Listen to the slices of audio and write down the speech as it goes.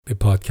به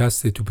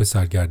پادکست توپ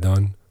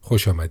سرگردان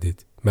خوش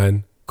آمدید.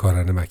 من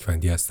کارن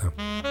مکوندی هستم.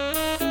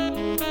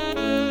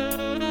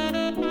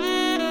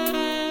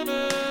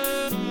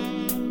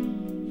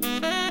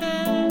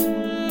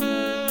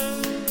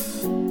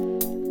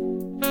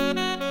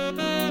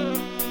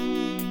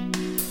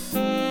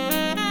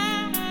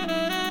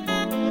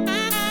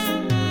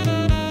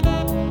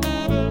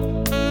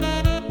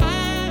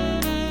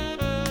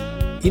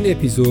 این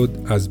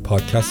اپیزود از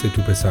پادکست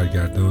توپ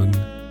سرگردان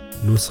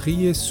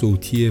نسخه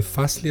صوتی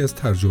فصلی از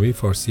ترجمه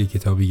فارسی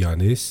کتاب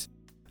یانس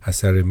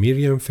اثر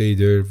میریام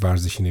فیدر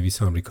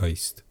ورزشی‌نویس آمریکایی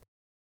است.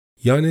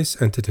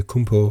 یانس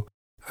انتتوکومپو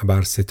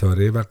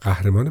ابرستاره و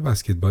قهرمان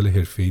بسکتبال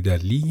حرفه‌ای در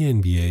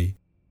لیگ NBA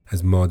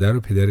از مادر و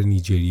پدر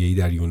نیجریه‌ای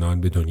در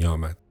یونان به دنیا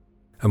آمد.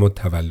 اما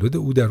تولد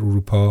او در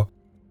اروپا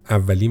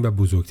اولین و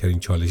بزرگترین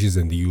چالش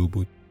زندگی او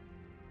بود.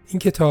 این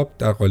کتاب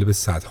در قالب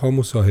صدها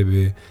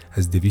مصاحبه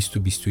از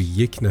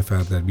 221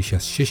 نفر در بیش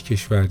از 6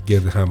 کشور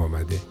گرد هم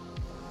آمده.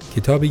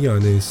 کتاب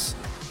یانس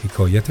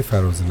حکایت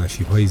فراز و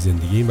نشیب‌های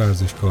زندگی این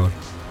ورزشکار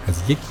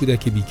از یک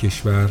کودک بی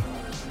کشور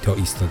تا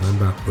ایستادن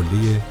بر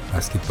قله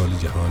بسکتبال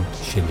جهان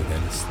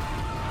شنیدنی است.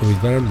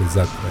 امیدوارم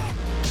لذت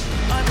ببرید.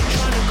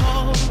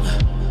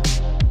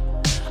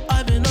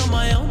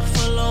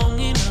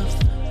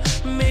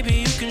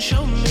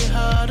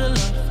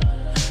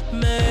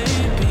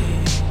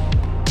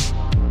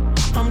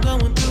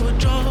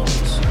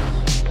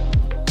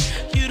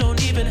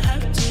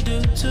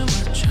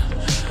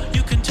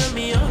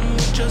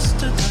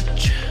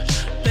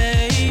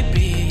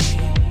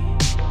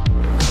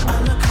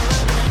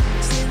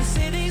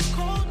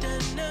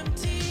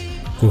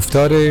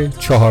 گفتار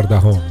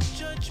 14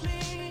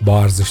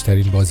 با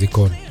ارزش‌ترین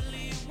بازیکن.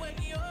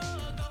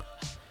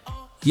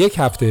 یک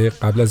هفته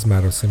قبل از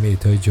مراسم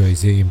اعطای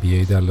جایزه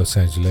NBA در لس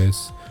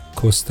آنجلس،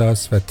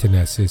 کوستاس و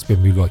تناسیس به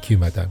میلواکی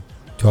اومدند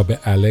تا به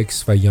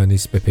الکس و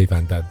یانیس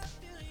بپیوندند.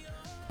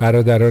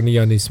 برادران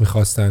یانیس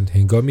می‌خواستند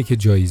هنگامی که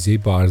جایزه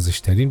با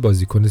ارزش‌ترین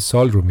بازیکن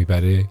سال رو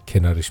میبره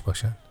کنارش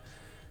باشند.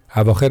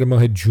 اواخر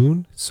ماه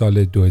جون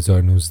سال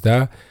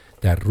 2019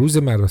 در روز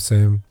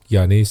مراسم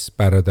یانیس،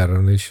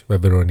 برادرانش و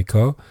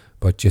ورونیکا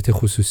با جت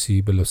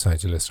خصوصی به لس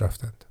آنجلس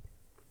رفتند.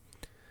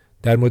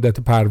 در مدت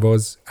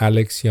پرواز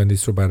الکس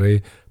یانیس رو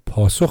برای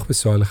پاسخ به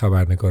سوال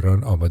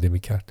خبرنگاران آماده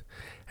می‌کرد.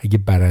 اگه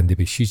برنده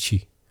بشی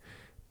چی؟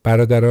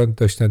 برادران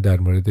داشتن در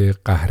مورد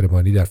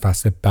قهرمانی در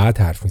فصل بعد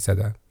حرف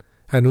می‌زدن.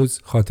 هنوز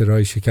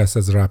خاطرهای شکست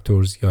از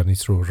رپتورز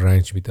یانیس رو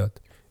رنج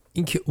میداد.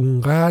 اینکه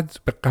اونقدر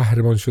به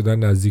قهرمان شدن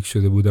نزدیک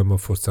شده بود اما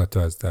فرصت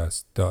رو از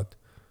دست داد.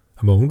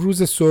 اما اون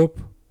روز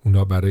صبح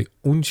اونا برای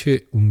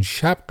اون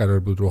شب قرار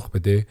بود رخ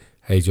بده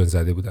هیجان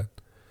زده بودن.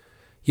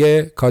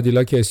 یه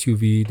کادیلاک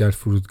SUV در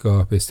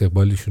فرودگاه به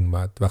استقبالشون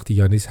اومد. وقتی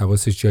یانیس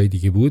حواسش جای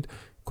دیگه بود،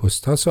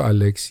 کوستاس و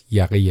الکس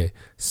یقه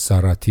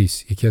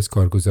ساراتیس، یکی از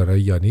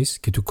کارگزارای یانیس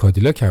که تو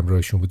کادیلاک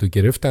همراهشون بود، و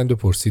گرفتند و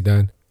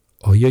پرسیدن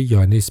آیا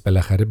یانیس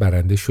بالاخره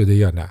برنده شده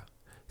یا نه.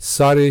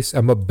 ساریس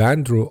اما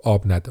بند رو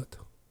آب نداد.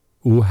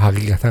 او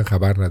حقیقتا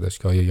خبر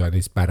نداشت که آیا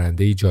یانیس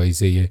برنده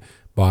جایزه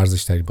با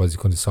ارزش‌ترین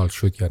بازیکن سال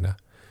شد یا نه.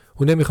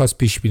 او نمیخواست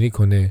پیش بینی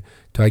کنه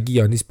تا اگه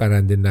یانیس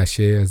برنده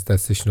نشه از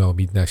دستش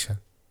ناامید نشن.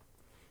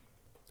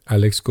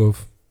 الکس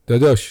گفت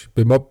داداش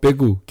به ما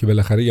بگو که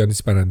بالاخره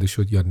یانیس برنده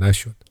شد یا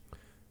نشد.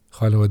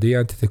 خانواده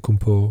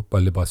انتتوکومپو با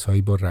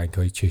لباسهایی با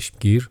رنگ‌های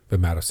چشمگیر به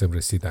مراسم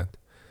رسیدند.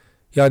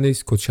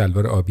 یانیس کت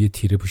شلوار آبی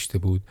تیره پوشیده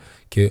بود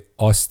که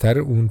آستر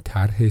اون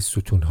طرح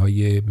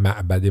ستون‌های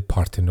معبد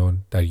پارتنون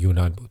در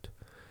یونان بود.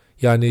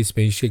 یانیس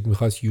به این شکل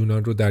می‌خواست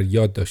یونان رو در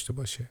یاد داشته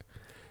باشه.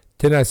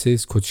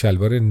 تناسیس کت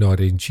شلوار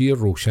نارنجی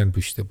روشن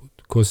پوشیده بود.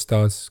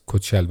 کوستاس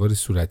کت شلوار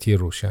صورتی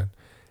روشن.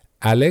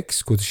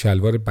 الکس کت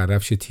شلوار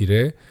بنفش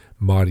تیره.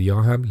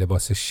 ماریا هم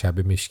لباس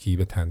شب مشکی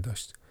به تن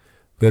داشت.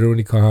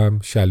 ورونیکا هم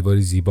شلوار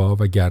زیبا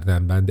و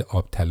گردنبند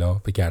آب طلا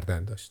به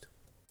گردن داشت.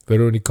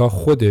 ورونیکا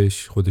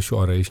خودشو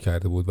آرایش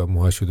کرده بود و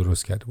موهاشو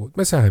درست کرده بود.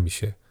 مثل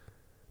همیشه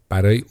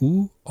برای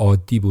او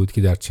عادی بود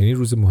که در چنین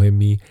روز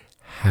مهمی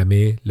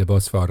همه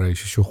لباس و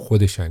آرایششو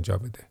خودش انجام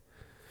بده.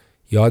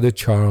 یاد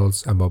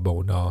چارلز اما با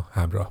اونا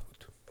همراه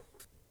بود.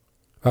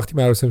 وقتی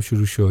مراسم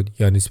شروع شد،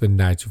 یانیس به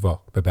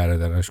نجوا به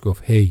برادرانش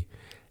گفت هی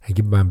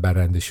اگه من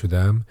برنده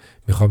شدم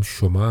میخوام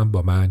شما هم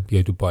با من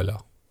بیاید و بالا.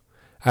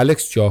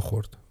 الکس جا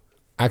خورد.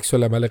 عکس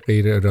العمل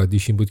غیر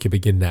ارادیش این بود که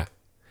بگه نه.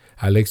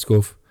 الکس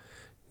گفت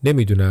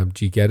نمیدونم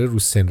جیگر رو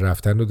سن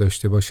رفتن رو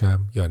داشته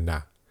باشم یا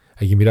نه.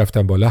 اگه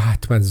میرفتم بالا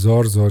حتما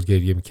زار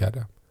گریه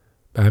میکردم.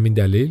 به همین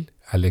دلیل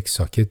الکس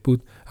ساکت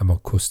بود، اما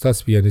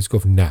کوستاس به یانیس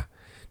گفت نه،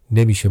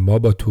 نمیشه ما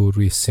با تو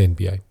روی سن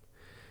بیایم.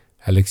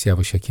 الکس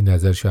یواشکی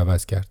نظرشو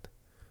عوض کرد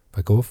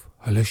و گفت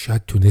حالا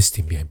شاید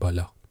تونستیم بیایم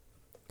بالا.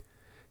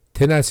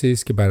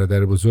 تناسیس که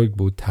برادر بزرگ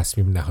بود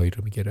تصمیم نهایی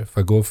رو میگرفت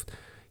و گفت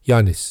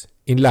یانیس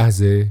این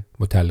لحظه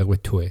متعلق به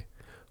توه.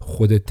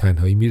 خودت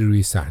تنهایی میری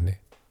روی صحنه.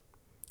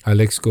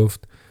 الکس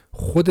گفت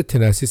خود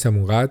تناسیس هم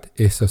اونقدر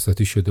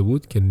احساساتی شده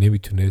بود که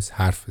نمیتونست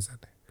حرف بزنه.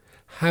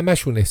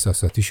 همشون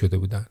احساساتی شده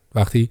بودن.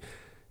 وقتی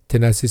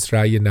تناسیس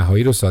رأی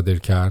نهایی رو صادر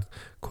کرد،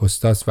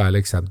 کوستاس و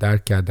الکس هم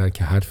درک کردن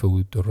که حرف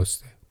او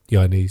درسته.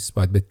 یانیس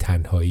باید به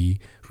تنهایی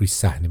روی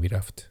صحنه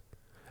میرفت.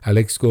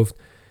 الکس گفت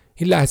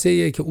این لحظه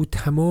ایه که او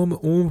تمام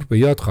عمر به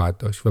یاد خواهد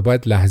داشت و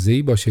باید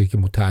لحظه‌ای باشه که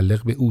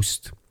متعلق به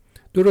اوست.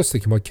 درسته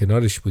که ما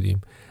کنارش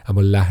بودیم،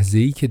 اما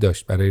لحظه‌ای که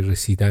داشت برای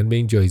رسیدن به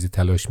این جایزه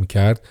تلاش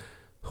میکرد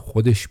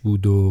خودش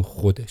بود و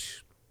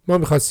خودش. ما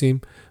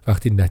میخواستیم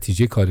وقتی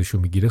نتیجه کارشو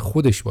میگیره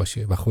خودش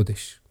باشه و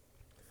خودش.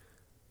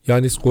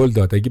 یانیس قول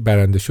داد اگه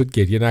برنده شد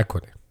گریه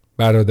نکنه.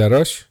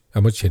 برادراش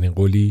اما چنین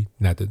قولی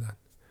ندادن.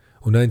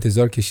 اونا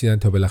انتظار کشیدن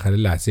تا بالاخره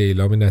لحظه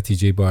اعلام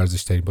نتیجه با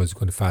ارزش‌ترین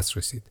بازیکن فصل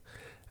رسید.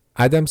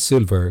 ادم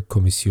سیلور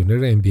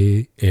کمیسیونر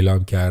NBA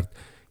اعلام کرد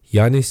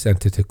یانیس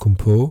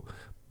انتتوکومپو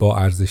با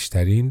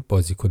ارزش‌ترین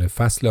بازیکن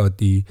فصل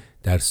عادی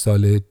در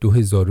سال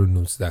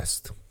 2019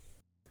 است.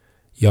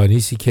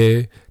 یانیسی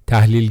که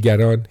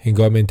تحلیلگران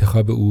هنگام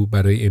انتخاب او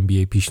برای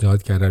NBA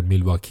پیشنهاد کردن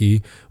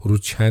میلواکی رو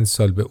چند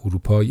سال به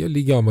اروپا یا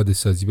لیگ آماده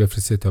سازی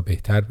بفرسته تا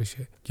بهتر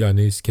بشه.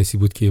 یانیس کسی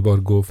بود که یه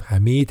بار گفت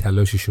همه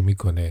تلاششو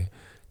میکنه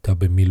تا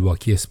به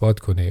میلواکی اثبات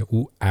کنه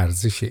او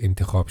ارزش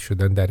انتخاب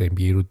شدن در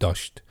NBA رو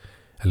داشت.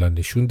 الان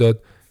نشون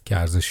داد که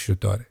ارزشش رو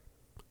داره.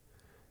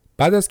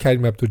 بعد از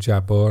کریم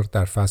عبدالجبار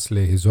در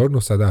فصل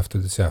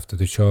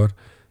 1973-74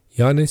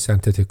 یانیس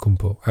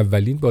انتتوکومپو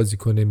اولین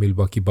بازیکن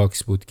میلواکی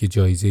باکس بود که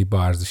جایزه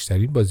با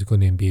ارزش‌ترین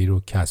بازیکن NBA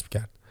رو کسب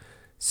کرد.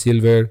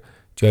 سیلور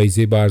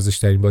جایزه با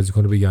ارزش‌ترین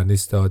بازیکن رو به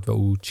یانیس داد و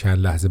او چند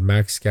لحظه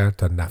مکث کرد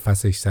تا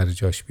نفسش سر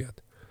جاش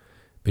بیاد.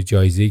 به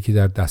جایزه‌ای که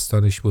در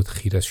دستانش بود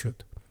خیره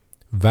شد.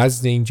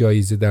 وزن این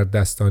جایزه در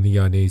دستان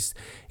یانیس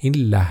این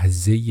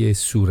لحظه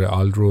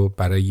سورئال رو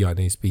برای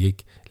یانیس به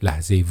یک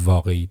لحظه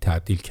واقعی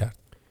تبدیل کرد.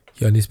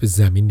 یانیس به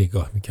زمین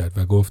نگاه میکرد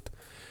و گفت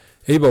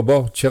ای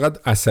بابا چقدر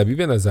عصبی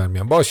به نظر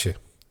میام. باشه.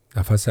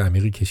 نفس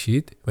عمیقی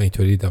کشید و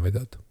اینطوری ادامه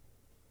داد.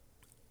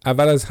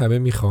 اول از همه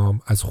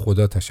میخوام از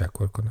خدا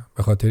تشکر کنم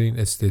به خاطر این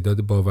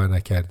استعداد باور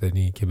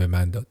نکردنی که به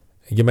من داد.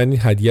 اگه من این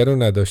هدیه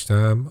رو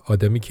نداشتم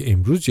آدمی که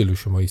امروز جلو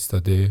شما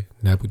ایستاده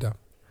نبودم.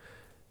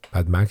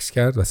 بعد مکث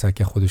کرد و سعی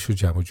کرد خودش رو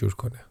جمع جور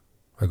کنه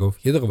و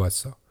گفت یه دقیقه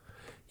واسا.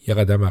 یه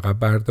قدم عقب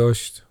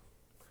برداشت.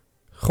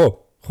 خب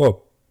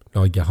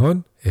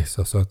ناگهان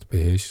احساسات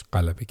بهش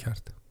غلبه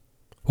کرد.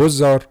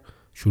 حضار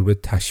شروع به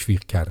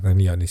تشویق کردن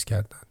یانیس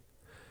کردن.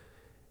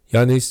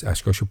 یانیس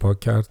اشکاشو پاک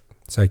کرد،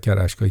 سعی کرد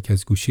اشکایی که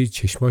از گوشه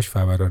چشماش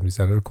فوران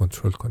میزنه رو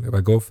کنترل کنه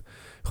و گفت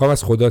خواهم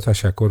از خدا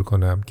تشکر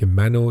کنم که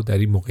منو در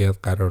این موقعیت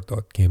قرار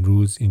داد که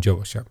امروز اینجا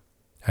باشم.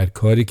 هر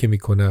کاری که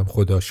میکنم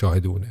خدا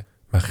شاهد اونه.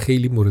 من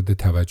خیلی مورد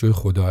توجه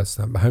خدا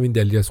هستم و همین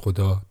دلیل از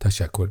خدا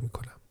تشکر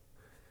میکنم.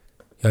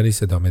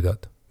 یانیس ادامه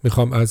داد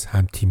میخوام از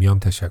هم تیمیام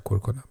تشکر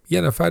کنم.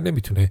 یه نفر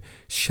نمیتونه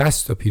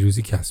 60 تا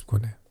پیروزی کسب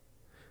کنه.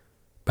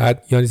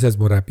 بعد یانیس از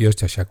مربیاش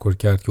تشکر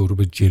کرد که او رو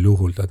به جلو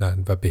هل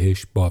دادن و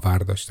بهش باور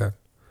داشتن.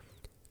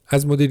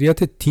 از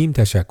مدیریت تیم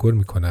تشکر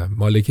میکنم.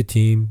 مالک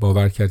تیم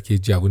باور کرد که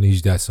جوان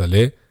 18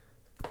 ساله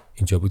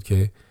اینجا بود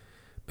که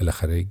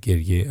بالاخره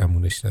گریه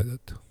امونش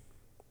نداد.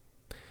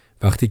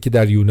 وقتی که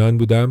در یونان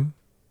بودم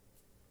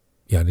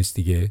یانیس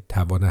دیگه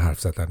توان حرف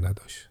زدن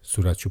نداشت.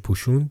 صورتشو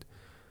پوشوند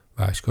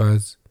و اشک‌ها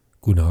از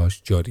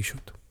گونه‌هاش جاری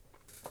شد.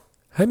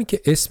 همین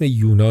که اسم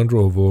یونان رو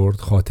آورد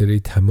خاطره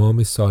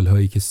تمام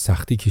سالهایی که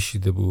سختی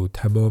کشیده بود،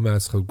 تمام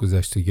از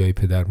خودگذشتگی‌های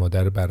پدر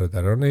مادر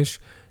برادرانش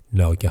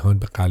ناگهان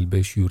به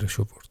قلبش یورش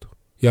آورد.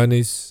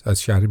 یانیس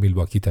از شهر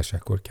میلواکی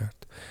تشکر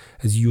کرد.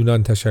 از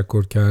یونان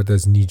تشکر کرد،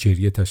 از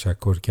نیجریه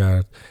تشکر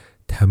کرد.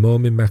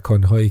 تمام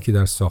مکانهایی که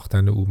در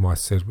ساختن او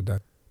موثر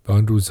بودند. به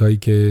آن روزهایی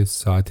که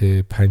ساعت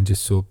 5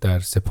 صبح در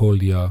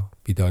سپولیا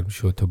بیدار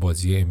میشد تا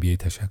بازی NBA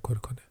تشکر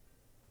کنه.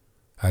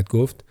 بعد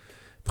گفت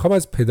میخوام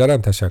از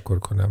پدرم تشکر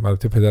کنم.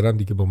 البته پدرم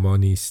دیگه با ما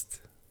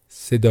نیست.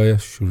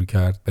 صدایش شروع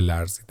کرد به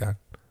لرزیدن.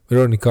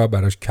 ورونیکا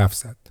براش کف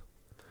زد.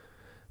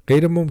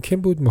 غیر ممکن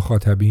بود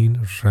مخاطبین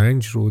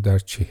رنج رو در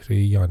چهره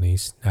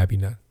یانیس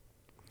نبینن.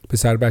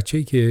 پسر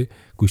بچه‌ای که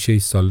گوشه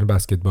سالن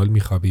بسکتبال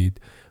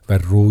میخوابید و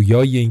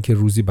رویای این که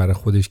روزی برای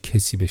خودش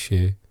کسی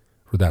بشه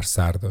رو در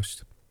سر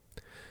داشت.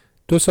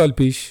 2 سال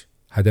پیش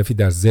هدفی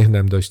در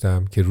ذهنم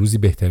داشتم که روزی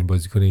بهترین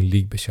بازیکن این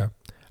لیگ بشم.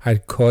 هر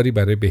کاری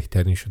برای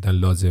بهترین شدن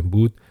لازم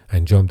بود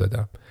انجام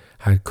دادم.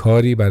 هر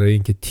کاری برای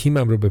اینکه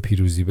تیمم رو به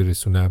پیروزی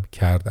برسونم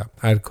کردم.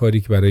 هر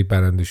کاری که برای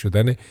برنده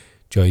شدن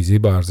جایزه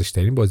با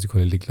ارزش‌ترین بازیکن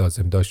لیگ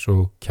لازم داشت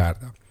رو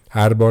کردم.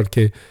 هر بار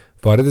که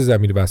وارد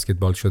زمین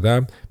بسکتبال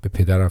شدم به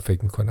پدرم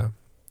فکر میکنم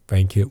و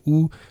اینکه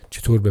او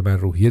چطور به من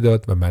روحیه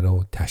داد و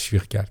منو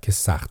تشویق کرد که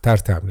سخت‌تر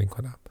تمرین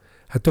کنم.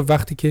 حتی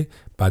وقتی که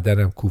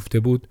بدنم کوفته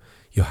بود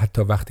یا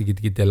حتی وقتی که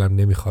دیگه دلم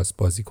نمیخواست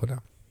بازی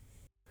کنم.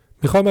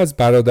 میخوام از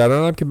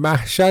برادرانم که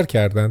محشر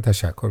کردن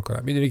تشکر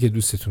کنم. میدونی که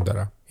دوستتون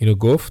دارم. اینو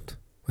گفت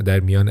و در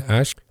میان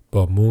اشک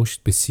با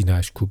مشت به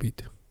سینه‌اش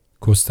کوبید.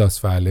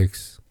 کوستاس و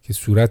الکس که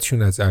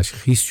صورتشون از اشک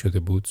خیس شده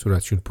بود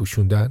صورتشون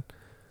پوشوندن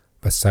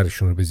و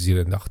سرشون رو به زیر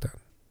انداختن.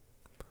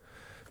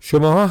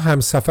 شماها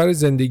همسفر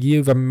زندگی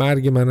و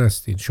مرگ من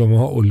هستین.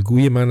 شماها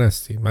الگوی من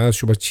هستین. من از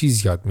شما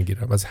چیز یاد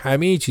میگیرم. از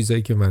همه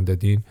چیزایی که من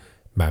دادین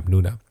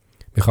ممنونم.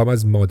 میخوام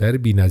از مادر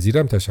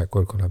بی‌نظیرم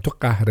تشکر کنم. تو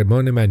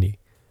قهرمان منی.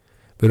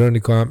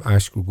 ورونیکا هم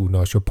اشک و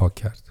گونه‌اشو پاک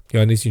کرد.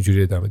 یانیس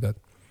اینجوری ادامه داد.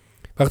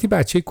 وقتی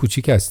بچه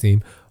کوچیک هستیم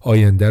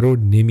آینده رو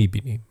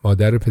نمیبینیم.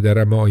 مادر و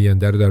پدرم ما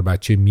آینده رو در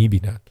بچه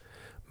میبینن.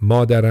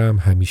 مادرم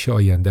همیشه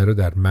آینده رو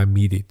در من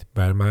میدید.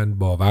 بر من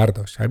باور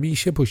داشت.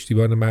 همیشه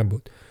پشتیبان من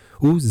بود.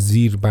 او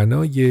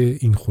زیربنای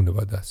این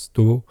خانواده است.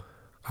 تو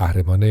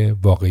قهرمان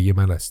واقعی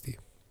من هستی.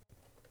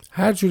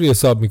 هر جوری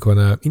حساب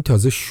میکنم این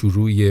تازه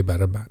شروعیه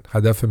برای من.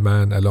 هدف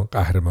من الان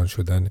قهرمان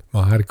شدن.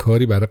 ما هر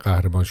کاری برای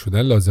قهرمان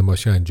شدن لازم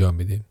باشه انجام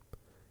میدیم.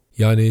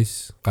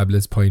 یانیس قبل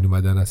از پایین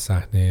اومدن از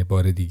صحنه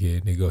بار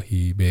دیگه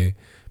نگاهی به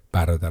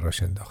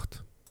برادراش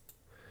انداخت.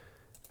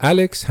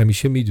 الکس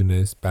همیشه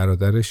میدونست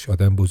برادرش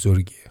آدم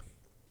بزرگیه.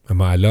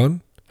 اما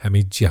الان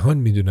همه جهان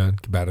میدونن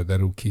که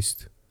برادر او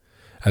کیست.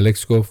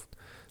 الکس گفت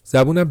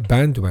زبونم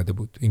بند اومده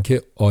بود.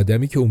 اینکه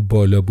آدمی که اون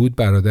بالا بود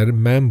برادر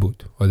من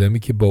بود. آدمی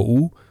که با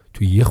او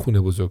تو یه خونه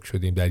بزرگ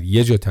شدیم، در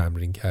یه جا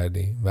تمرین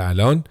کردیم و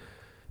الان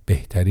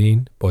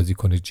بهترین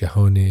بازیکن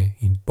جهان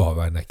این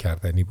باور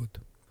نکردنی بود.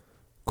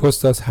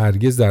 کوستاس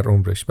هرگز در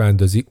عمرش به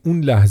اندازه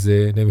اون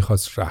لحظه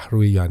نمیخواست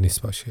رهروی یانیس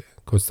باشه.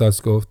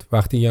 کوستاس گفت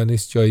وقتی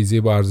یانیس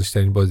جایزه با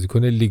ارزش‌ترین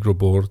بازیکن لیگ رو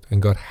برد،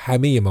 انگار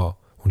همه ما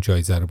اون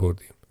جایزه رو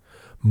بردیم.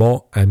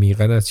 ما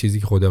عمیقاً از چیزی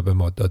که خدا به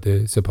ما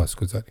داده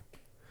سپاسگزاریم.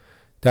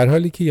 در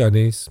حالی که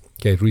یانیس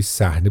که روی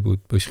صحنه بود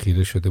بهش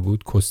خیره شده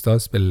بود،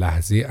 کوستاس به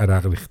لحظه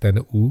عرق ریختن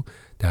او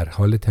در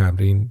حال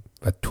تمرین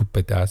و توپ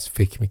به دست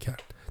فکر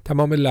میکرد.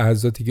 تمام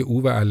لحظاتی که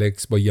او و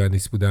الکس با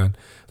یانیس بودن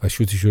و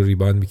شوتش رو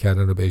ریباند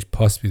میکردن و بهش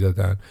پاس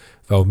میدادن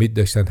و امید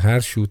داشتن هر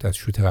شوت از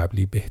شوت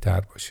قبلی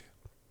بهتر باشه.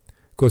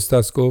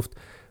 کوستاس گفت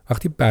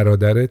وقتی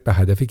برادرت به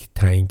هدفی که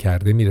تعیین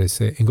کرده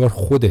میرسه، انگار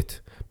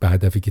خودت به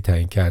هدفی که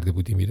تعیین کرده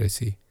بودی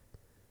میرسی.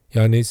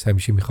 یانیس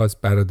همیشه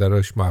میخواست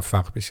برادراش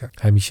موفق بشن.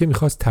 همیشه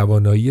میخواست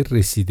توانایی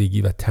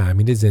رسیدگی و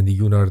تأمین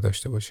زندگی اونا رو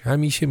داشته باشه.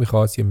 همیشه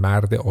میخواست یه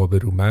مرد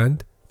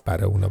آبرومند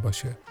برای اونا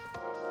باشه.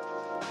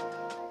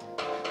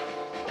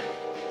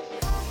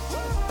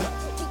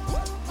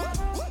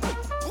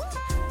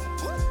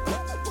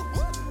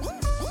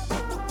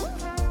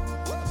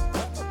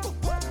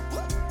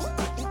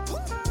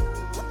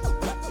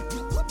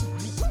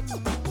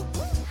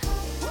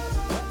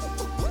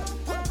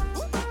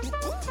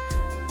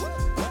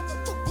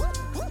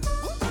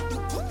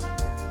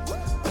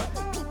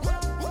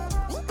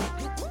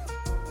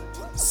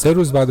 سه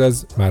روز بعد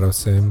از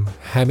مراسم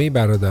همه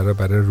برادرها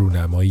برای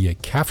رونمایی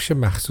کفش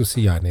مخصوص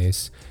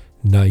یانیس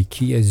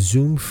نایکی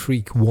زوم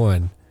فریک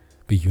 1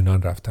 به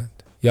یونان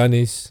رفتند.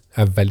 یانیس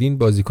اولین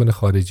بازیکن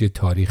خارجی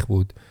تاریخ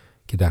بود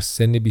که در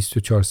سن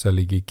 24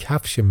 سالگی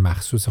کفش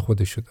مخصوص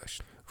خودش رو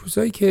داشت.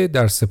 روزایی که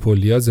در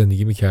سپولیا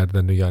زندگی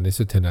می‌کردند و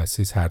یانیس و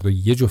تنسیس هر دو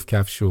یه جفت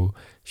کفش رو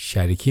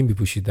شریکی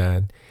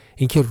می‌پوشیدند،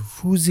 اینکه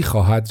روزی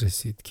خواهد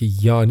رسید که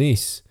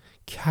یانیس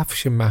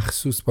کفش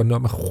مخصوص با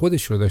نام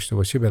خودش رو داشته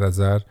باشه به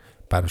نظر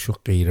براشو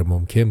غیر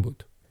ممکن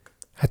بود.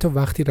 حتی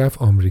وقتی رفت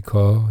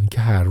آمریکا،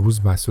 اینکه هر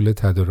روز مسئول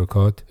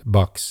تدارکات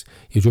باکس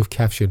یه جفت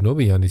کفش نو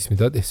به یانیس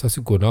میداد احساس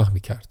گناه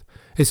میکرد.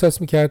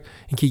 احساس میکرد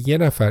اینکه یه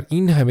نفر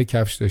این همه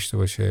کفش داشته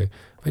باشه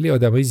ولی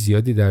آدمای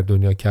زیادی در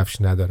دنیا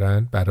کفش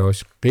ندارن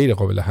براش غیر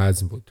قابل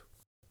هضم بود.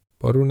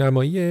 با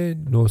رونمایی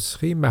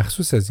نسخه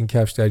مخصوص از این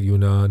کفش در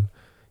یونان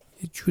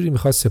یه جوری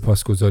میخواست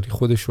سپاسگزاری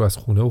خودش رو از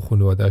خونه و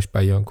خانواده‌اش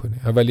بیان کنه.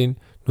 اولین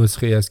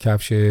نسخه از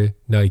کفش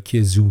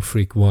نایکی زوم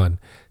فریک 1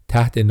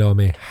 تحت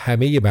نام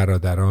همه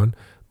برادران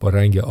با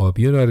رنگ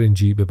آبی و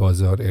نارنجی به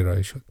بازار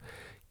ارائه شد.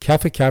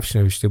 کف کفش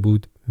نوشته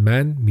بود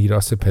من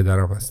میراث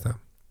پدرم هستم.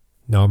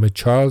 نام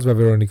چارلز و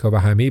ورونیکا و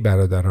همه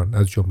برادران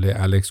از جمله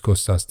الکس،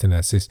 کوستاس،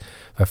 تنسیس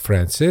و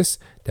فرانسیس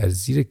در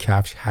زیر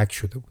کفش حک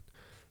شده بود.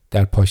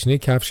 در پاشنه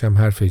کفش هم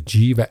حرف G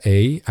و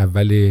A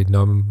اول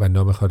نام و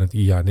نام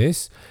خانوادگی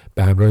یانیس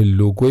به همراه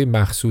لوگوی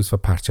مخصوص و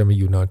پرچم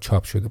یونان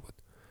چاپ شده بود.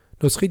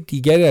 نسخه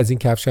دیگری از این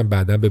کفش هم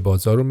بعداً به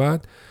بازار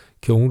اومد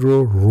که اون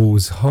رو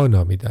روزها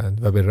نامیدند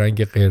و به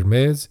رنگ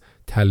قرمز،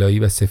 طلایی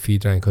و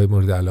سفید رنگ‌های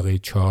مورد علاقه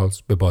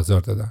چارلز به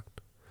بازار دادند.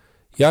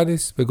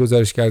 یانیس به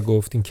گزارشگر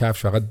گفت این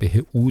کفش فقط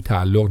به او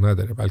تعلق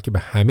نداره بلکه به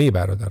همه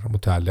برادران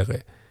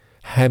متعلقه.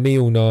 همه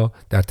اونا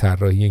در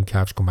طراحی این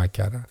کفش کمک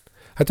کردند.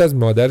 حتی از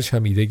مادرش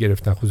هم ایده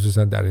گرفتن،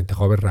 خصوصا در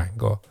انتخاب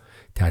رنگا.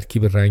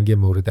 ترکیب رنگ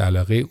مورد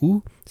علاقه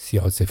او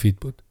سیاه سفید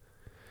بود.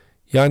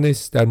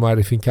 یانیس در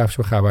معرفی این کفش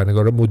به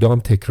خبرنگارا مدام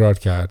تکرار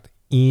کرد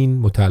این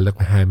متعلق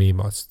به همه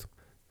ماست.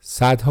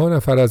 صدها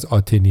نفر از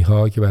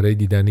آتنی‌ها که برای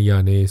دیدن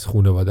یانیس،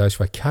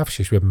 خانواده‌اش و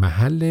کفشش به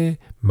محل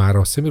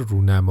مراسم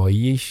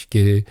رونماییش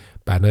که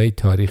بنای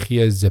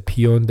تاریخی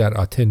زپیون در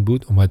آتن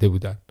بود اومده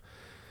بودند.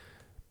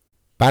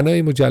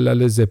 بنای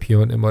مجلل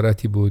زپیون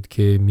عمارتی بود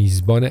که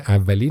میزبان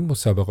اولین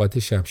مسابقات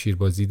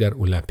شمشیربازی در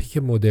المپیک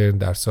مدرن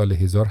در سال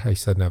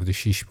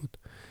 1896 بود.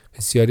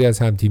 بسیاری از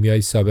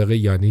همتیمی‌های سابق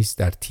یانیس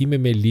در تیم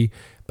ملی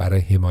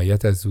برای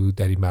حمایت از او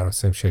در این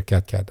مراسم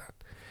شرکت کردند.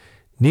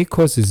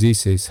 نیکوس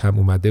زیسیس هم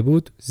اومده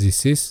بود.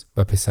 زیسیس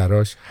و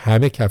پسراش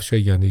همه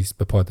کفشای یانیس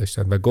به پا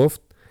داشتن و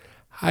گفت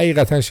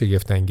حقیقتا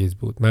شگفت انگیز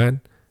بود.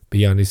 من به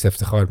یانیس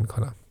افتخار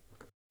میکنم.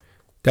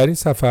 در این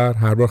سفر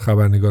هر بار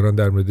خبرنگاران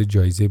در مورد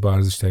جایزه با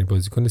ارزش‌ترین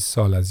بازیکن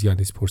سال از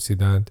یانیس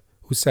پرسیدند،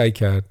 او سعی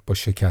کرد با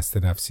شکست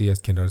نفسی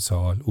از کنار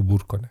سوال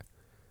عبور کنه.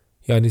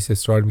 یانیس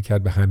اصرار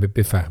میکرد به همه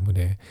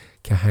بفهمونه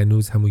که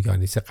هنوز همون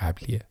یانیس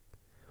قبلیه.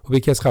 او به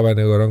یکی از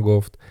خبرنگاران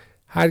گفت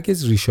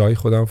هرگز ریشه‌های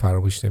خودم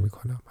فراموش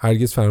نمی‌کنم.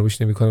 هرگز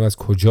فراموش نمی‌کنم از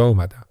کجا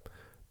اومدم.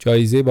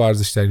 جایزه با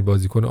ارزش‌ترین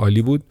بازیکن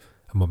عالی بود،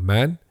 اما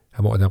من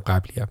همون آدم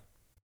قبلیم.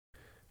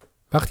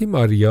 وقتی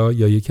ماریا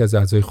یا یکی از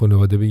اعضای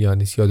خانواده به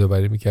یانیس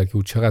یادآوری می‌کرد که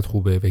او چقدر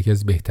خوبه و یکی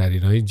از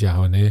بهترین‌های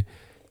جهانه،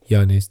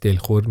 یانیس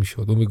دلخور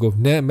می‌شد. او میگفت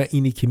نه، من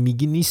اینی که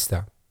میگی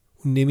نیستم.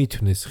 او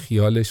نمیتونست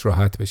خیالش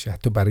راحت بشه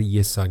حتی برای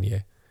یه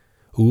ثانیه.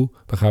 او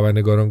به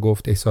خبرنگاران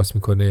گفت احساس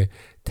میکنه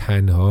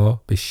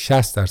تنها به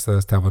 60%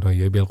 از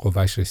توانایی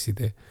بالقوه‌اش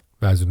رسیده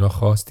و از اونا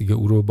خواست دیگه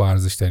او رو با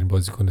ارزش‌ترین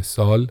بازیکن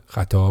سال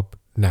خطاب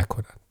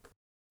نکنن.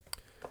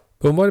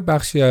 به عنوان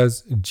بخشی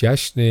از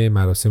جشن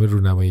مراسم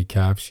رونمایی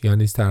کفش،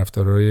 یانیس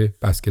طرفدارای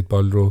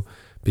بسکتبال رو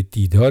به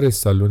دیدار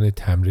سالن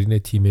تمرین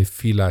تیم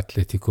فیل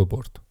اتلتیکو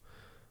برد.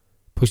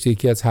 پشت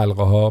یکی از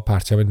حلقه ها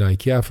پرچم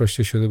نایکی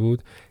افراشته شده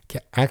بود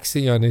که عکس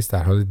یانیس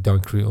در حال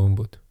دانک روی اون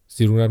بود.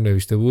 زیر اونم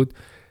نوشته بود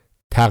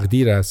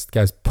تقدیر است که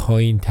از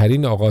پایین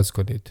ترین آغاز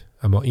کنید،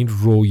 اما این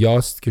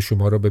رویاست که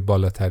شما را به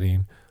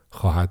بالاترین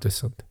خواهد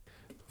رساند.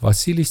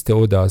 واسیلیس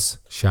تئوداس،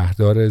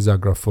 شهردار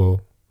زاگرافو،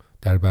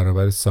 در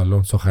برابر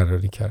سالن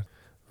سخنرانی کرد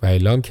و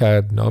اعلام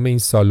کرد نام این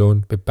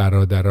سالن به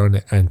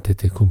برادران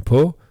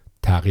انتتکومپو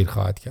تغییر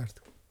خواهد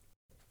کرد.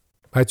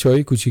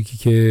 بچه‌های کوچیکی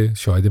که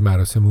شاهد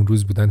مراسم اون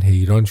روز بودن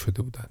حیران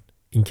شده بودن.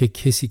 اینکه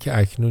کسی که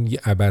اکنون یه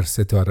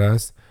ابرستاره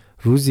است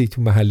روزی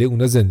تو محله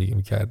اونا زندگی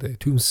میکرده،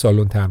 تو اون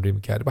سالن تمرین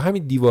میکرده، با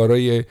همین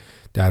دیوارای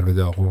در به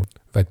داغون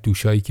و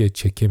دوشایی که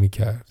چکه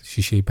میکرد،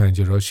 شیشه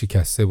پنجره‌ها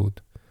شکسته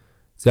بود.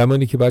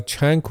 زمانی که بعد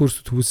چند کورس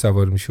اتوبوس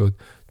سوار میشد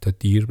تا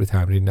دیر به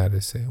تمرین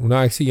نرسه. اونا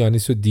عکس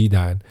یانیس رو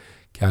دیدن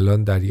که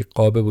الان در یک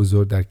قاب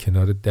بزرگ در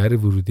کنار در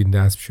ورودی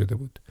نصب شده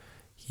بود.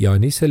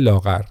 یانیس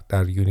لاغر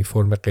در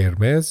یونیفرم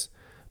قرمز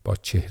با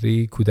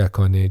چهره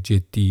کودکانه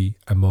جدی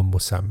اما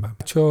مصمم.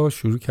 بچه‌ها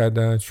شروع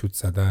کردن شوت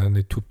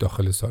زدن توپ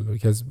داخل سالن.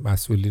 یکی از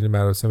مسئولین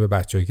مراسم به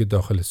بچه‌هایی که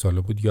داخل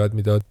سالن بود یاد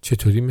میداد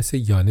چطوری مثل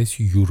یانیس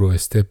یورو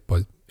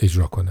استپ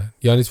اجرا کنن.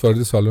 یانیس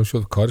وارد سالن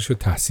شد، کارش رو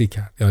تحسین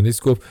کرد.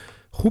 یانیس گفت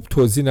خوب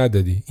توضیح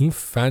ندادی، این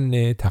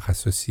فن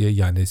تخصصی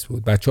یانیس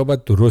بود، بچه‌ها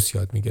باید درست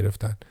یاد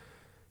میگرفتن.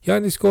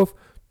 یانیس گفت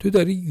تو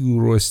داری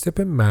یورو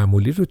استپ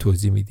معمولی رو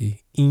توضیح میدی،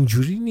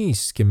 اینجوری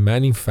نیست که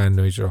من این فن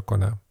رو اجرا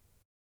کنم.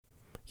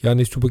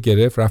 یانیس توپو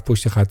گرفت، رفت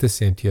پشت خط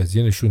 3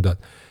 امتیازی، نشون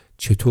داد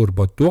چطور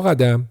با 2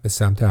 قدم به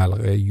سمت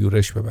حلقه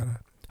یورش ببرن.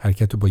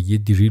 حرکت رو با یه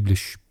دریبل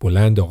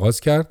بلند آغاز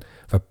کرد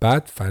و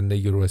بعد فن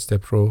یورو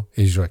استپ رو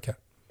اجرا کرد.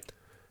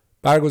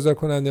 برگزار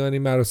کنندگان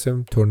این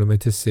مراسم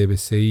تورنمنت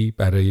 3-3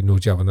 برای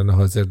نوجوانان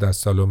حاضر در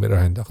سالن راه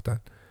انداختن.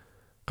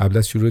 قبل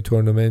از شروع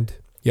تورنمنت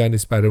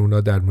یانیس برای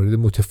اونا در مورد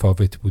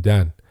متفاوت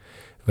بودن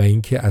و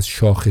اینکه از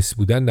شاخص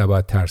بودن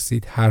نباید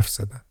ترسید حرف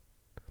زدن.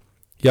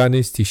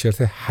 یانیس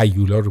تیشرت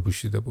هیولا رو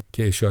پوشیده بود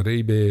که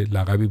اشاره‌ای به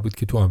لقبی بود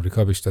که تو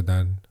آمریکا بهش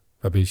دادن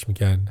و بهش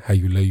میگن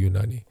هیولا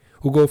یونانی.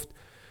 او گفت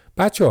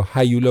بچه‌ها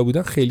هیولا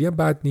بودن خیلی هم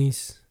بد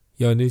نیست.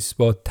 یانیس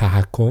با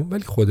تحکم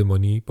ولی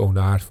خودمانی با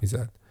اونا حرف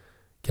میزد.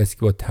 کسی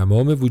که با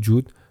تمام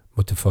وجود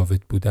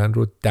متفاوت بودن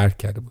رو درک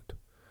کرده بود.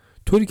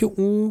 طوری که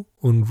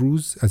اون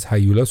روز از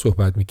هیولا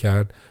صحبت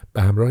میکرد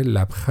به همراه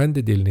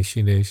لبخند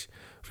دلنشینش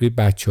روی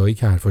بچه‌هایی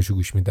که حرفاشو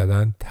گوش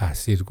میدادن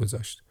تاثیر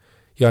گذاشت.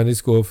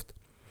 یانیس گفت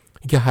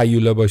اینکه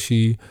هیولا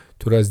باشی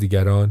تو رو از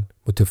دیگران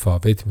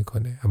متفاوت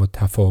میکنه، اما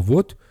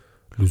تفاوت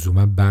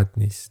لزوما بد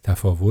نیست.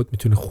 تفاوت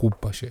میتونه خوب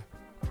باشه.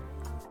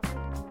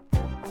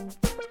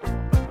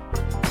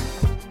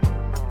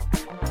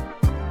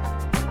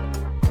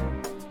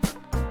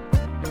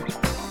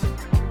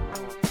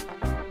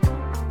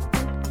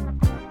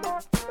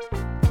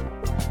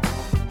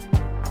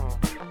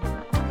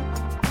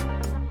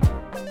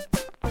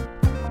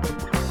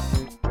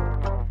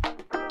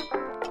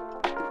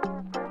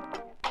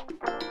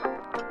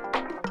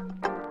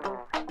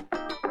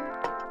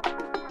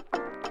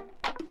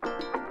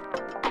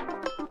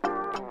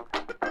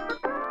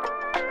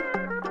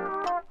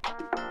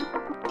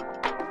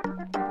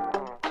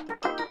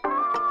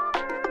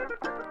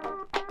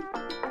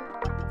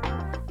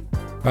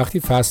 وقتی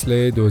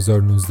فصل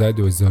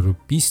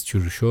 2019-2020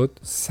 شروع شد،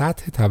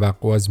 سطح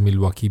توقع از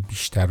میلواکی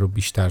بیشتر و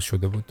بیشتر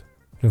شده بود.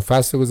 این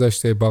فصل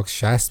گذشته باکس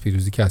 60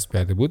 پیروزی کسب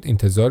کرده بود.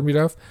 انتظار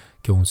میرفت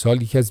که اون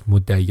سال یکی از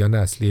مدعیان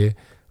اصلی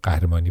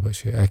قهرمانی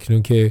باشه.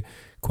 اکنون که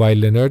کوای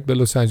لنارد به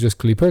لس آنجلس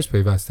کلیپرز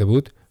پیوسته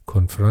بود،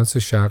 کنفرانس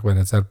شرق به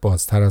نظر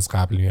بازتر از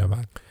قبل می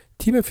آمد.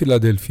 تیم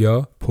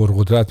فیلادلفیا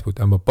پرقدرت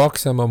بود، اما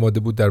باکس هم آماده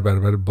بود در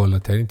برابر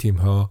بالاترین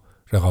تیم‌ها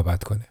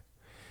رقابت کنه.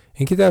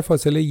 اینکه در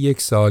فاصله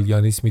 1 سال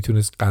یانیس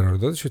میتونست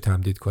قراردادش رو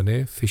تمدید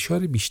کنه،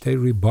 فشار بیشتری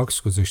روی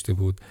باکس گذاشته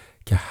بود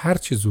که هر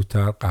چه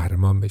زودتر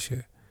قهرمان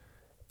بشه.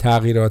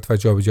 تغییرات و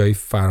جابجایی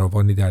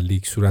فراوانی در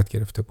لیگ صورت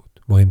گرفته بود.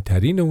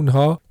 مهمترین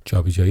اونها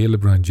جابجایی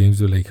لبران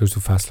جیمز و لیکرز تو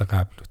فصل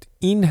قبل بود.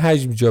 این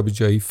حجم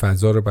جابجایی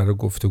فضا رو برای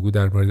گفتگو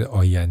در مورد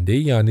آینده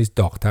یانیس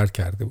داغ‌تر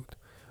کرده بود.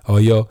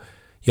 آیا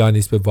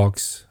یانیس به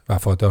باکس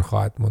وفادار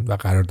خواهد موند و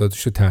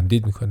قراردادش رو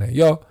تمدید میکنه،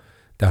 یا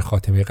در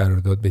خاتمه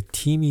قرارداد به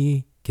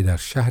تیمی که در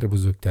شهر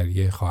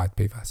بزرگتری خواهد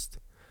پیوست؟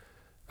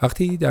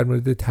 وقتی در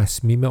مورد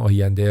تصمیم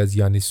آینده از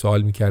یانیس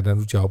سوال می‌کردن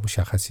و جواب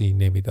مشخصی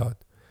نمیداد.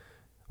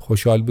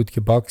 خوشحال بود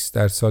که باکس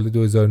در سال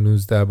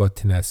 2019 با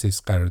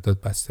تنسیس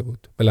قرارداد بسته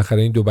بود.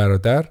 بالاخره این دو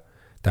برادر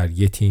در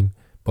یک تیم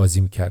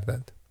بازی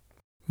می‌کردند.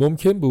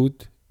 ممکن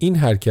بود این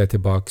حرکت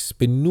باکس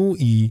به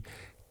نوعی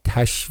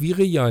تشویق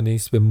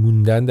یانیس به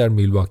موندن در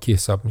میلواکی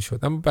حساب می‌شد.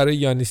 اما برای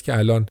یانیس که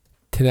الان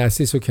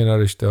تنسیس رو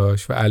کنارش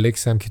داشت و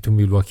الکس هم که تو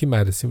میلواکی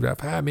مدرسه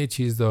میرفت، همه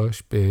چیز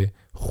داشت به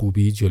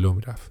خوبی جلو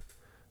میرفت.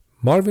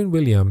 ماروین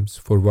ویلیامز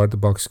فوروارد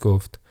باکس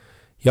گفت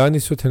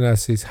یانیس و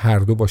تنسیس هر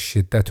دو با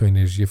شدت و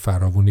انرژی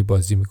فراوانی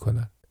بازی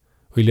میکنن.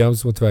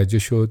 ویلیامز متوجه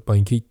شد با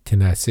اینکه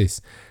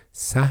تنسیس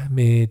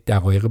سهم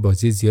دقایق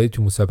بازی زیادی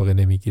تو مسابقه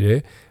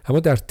نمیگیره، اما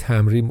در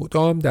تمرین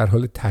مدام در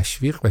حال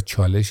تشویق و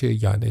چالش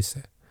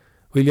یانیسه.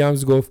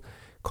 ویلیامز گفت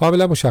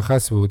کاملا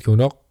مشخص بود که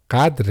اونا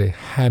قدر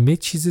همه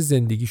چیز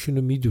زندگیشون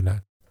رو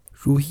میدونن.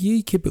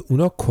 روحیه‌ای که به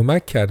اونا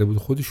کمک کرده بود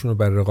خودشون رو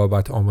برای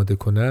رقابت آماده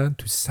کنن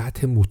تو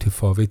سطح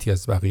متفاوتی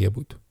از بقیه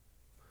بود.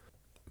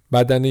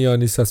 بدن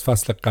یانیس از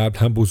فصل قبل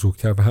هم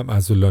بزرگتر و هم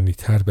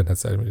عضلانی‌تر به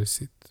نظر می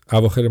رسید.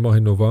 اواخر ماه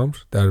نوامبر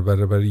در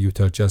برابر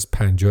یوتا جاز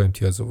 50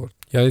 امتیاز آورد.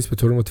 یانیس به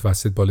طور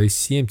متوسط بالای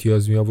 30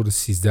 امتیاز می آورد و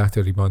 13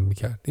 تا ریباند می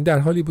کرد. این در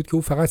حالی بود که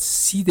او فقط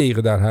 30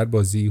 دقیقه در هر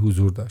بازی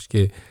حضور داشت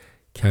که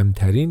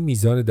کمترین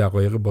میزان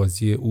دقایق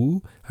بازی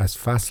او از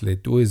فصل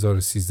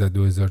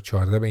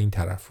 2013-2014 به این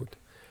طرف بود.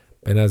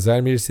 به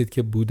نظر می رسید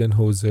که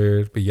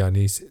بودنهوزر به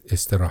یانیس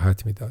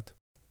استراحت می داد.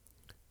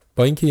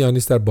 با اینکه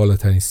یانیس در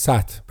بالاترین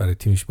سطح برای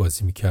تیمش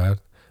بازی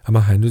میکرد، اما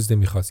هنوز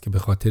نمیخواست که به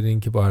خاطر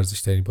اینکه با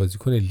ارزش‌ترین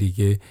بازیکن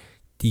لیگ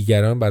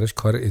دیگران براش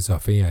کار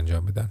اضافه‌ای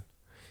انجام بدن.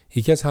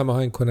 یکی از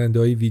هماهنگ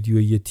کننده‌های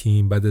ویدیویی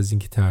تیم بعد از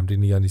اینکه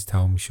تمرین یانیس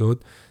تمام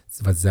میشد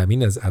و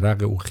زمین از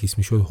عرق او خیس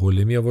میشد،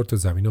 حوله می آورد تا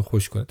زمین رو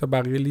خشک کنه تا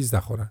بقیه لیز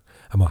نخورن.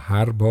 اما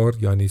هر بار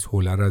یانیس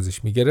حوله رو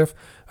ازش میگرفت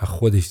و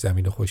خودش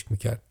زمین رو خشک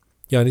میکرد.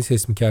 یانیس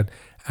حس میکرد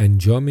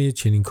انجام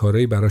چنین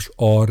کارهایی براش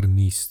عار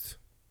نیست.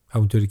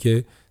 همونطوری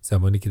که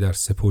زمانی که در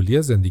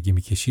سپولیا زندگی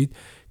میکشید،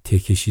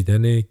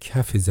 کشیدن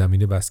کف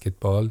زمین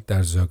بسکتبال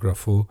در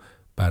زاگرافو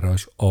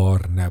براش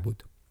عار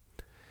نبود.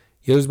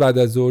 یه روز بعد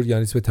از ظهر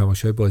یانیس به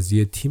تماشای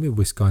بازی تیم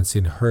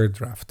ویسکانسین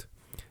هرد رفت.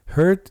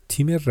 هرد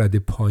تیم رده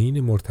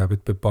پایین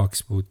مرتبط به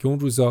باکس بود که اون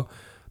روزا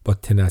با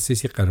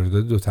تنسیس یک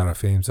قرارداد دو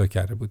طرفه امضا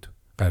کرده بود.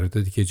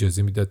 قراردادی که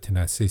اجازه میداد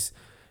تنسیس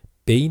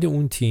بین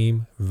اون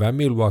تیم و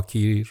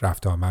میلواکی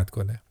رفت آمد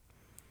کنه.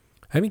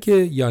 همین که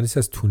یانیس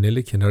از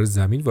تونل کنار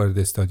زمین وارد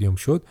استادیوم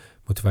شد،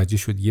 متوجه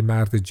شد یه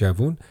مرد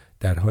جوون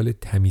در حال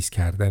تمیز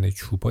کردن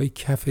چوبای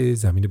کف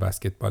زمین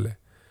بسکتباله.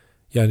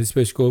 یانیس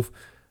بهش گفت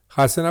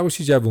خسته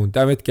نباشی جوون،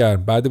 دمت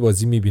گرم، بعد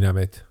بازی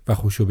میبینمت، و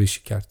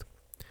خوشوبشی کرد.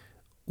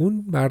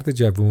 اون مرد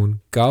جوون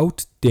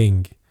گاوت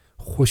دنگ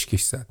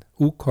خشکش زد.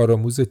 او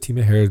کارآموز تیم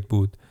هرد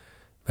بود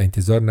و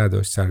انتظار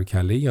نداشت سر و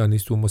کله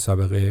یانیس تو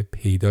مسابقه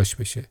پیداش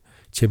بشه،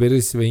 چه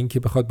برسه به این که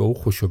بخواد با او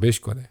خوشوبش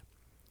کنه.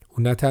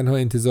 او نه تنها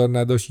انتظار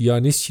نداشت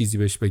یانیس چیزی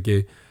بهش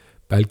بگه،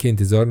 بلکه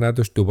انتظار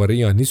نداشت دوباره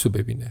یانیس رو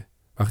ببینه.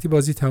 وقتی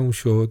بازی تموم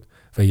شد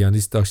و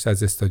یانیس داشت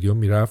از استادیوم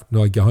میرفت،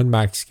 ناگهان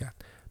مکث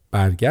کرد،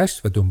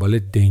 برگشت و دنبال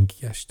دنگ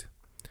گشت.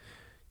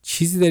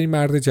 چیزی در این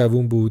مرد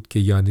جوون بود که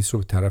یانیس رو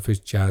به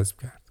طرفش جذب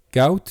کرد.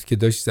 گاوت که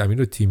داشت زمین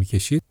رو تیمی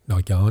کشید،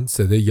 ناگهان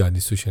صدای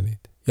یانیس رو شنید.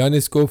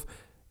 یانیس گفت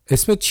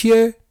اسمت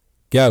چیه؟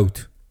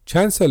 گاوت.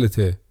 چند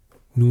سالته؟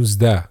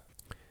 19.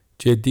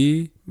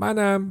 جدی؟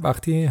 منم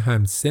وقتی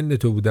هم سن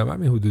تو بودم،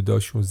 همین حدودا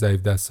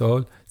 16-17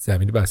 سال،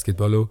 زمین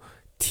بسکتبال رو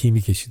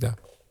تیمی کشیدم.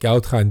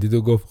 گاوت خندید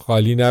و گفت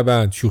خالی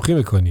نبند، شوخی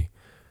میکنی؟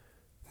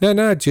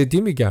 نه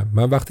جدی میگم،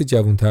 من وقتی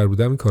جوانتر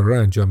بودم این کار رو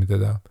انجام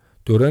میدادم.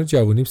 دوران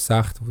جوانیم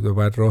سخت بود و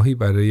بعد راهی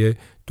برای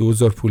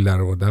 2000 پول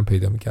درآوردن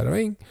پیدا میکردم.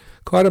 این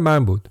کار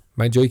من بود.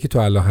 من جایی که تو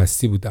الان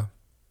هستی بودم.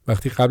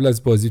 وقتی قبل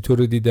از بازی تو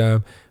رو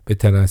دیدم، به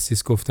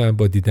تنسیس گفتم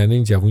با دیدن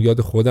این جوان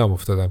یاد خودم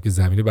افتادم که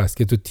زمین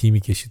بسکت رو تیمی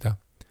کشیدم.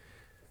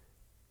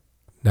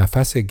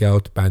 نفس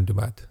گاوت بند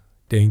اومد.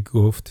 دنگ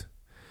گفت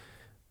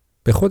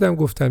به خودم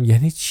گفتم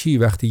یعنی چی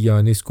وقتی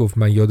یانیس گفت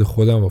من یاد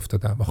خودم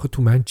افتادم؟ آخه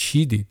تو من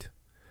چی دید؟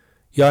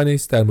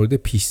 یانیس در مورد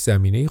پیش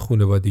زمینه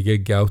خانوادگی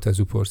گاوت از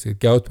او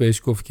پرسید. گاوت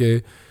بهش گفت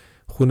که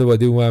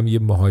خانواده او هم یه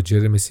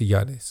مهاجر مثل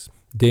یانیس.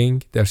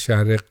 دنگ در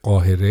شهر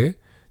قاهره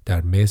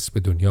در مصر به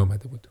دنیا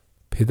آمده بود.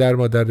 پدر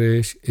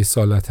مادرش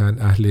اصالتاً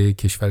اهل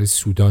کشور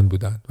سودان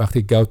بودند.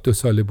 وقتی گاوت 2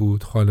 ساله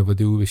بود،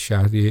 خانواده او به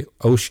شهر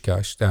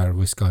اوشکاش در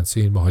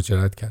ویسکانسین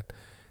مهاجرت کرد.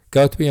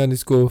 گاوت به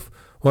یانیس گفت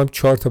او هم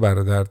 4 تا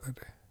برادر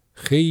داره.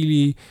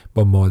 خیلی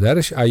با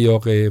مادرش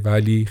عیاقه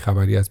ولی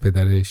خبری از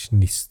پدرش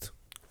نیست.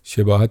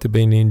 شباهت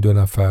بین این 2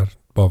 نفر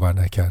باور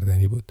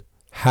نکردنی بود.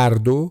 هر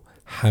دو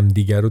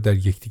همدیگر رو در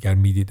یکدیگر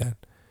می‌دیدن.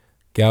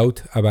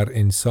 گاوت ابر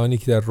انسانی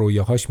که در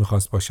رویاهاش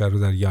می‌خواست باشه رو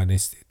در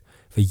یانیس دید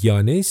و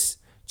یانیس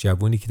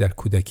جوانی که در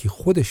کودکی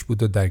خودش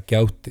بود و در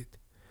گاوت دید.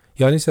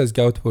 یانیس از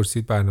گاوت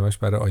پرسید برنامه‌اش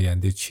برای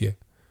آینده چیه.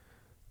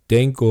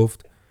 دنگ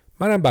گفت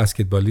منم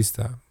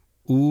بسکتبالیستم.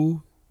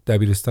 او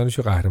دبیرستانش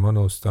رو قهرمان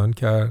استان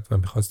کرد و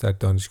می‌خواست در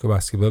دانشگاه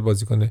بسکتبال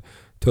بازی کنه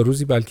تا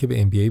روزی بلکه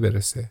به NBA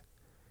برسه.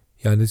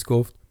 یانیس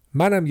گفت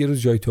منم یه روز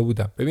جای تو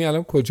بودم. ببین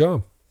الان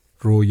کجام؟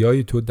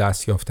 رویای تو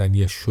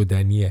دستیافتنیه،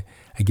 شدنیه.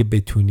 اگه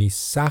بتونی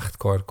سخت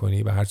کار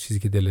کنی و هر چیزی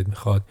که دلت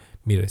میخواد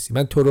میرسی.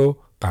 من تو رو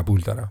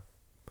قبول دارم.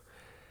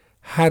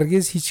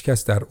 هرگز هیچ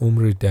کس در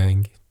عمر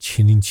دنگ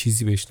چنین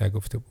چیزی بهش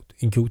نگفته بود،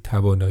 اینکه او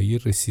توانایی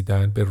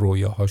رسیدن به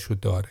رویاهاشو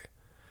داره.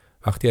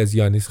 وقتی از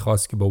یانیس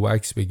خواست که با او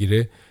عکس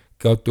بگیره،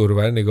 گات دور و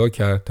بر نگاه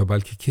کرد تا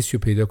بلکه کسی رو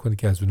پیدا کنه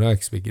که از اونها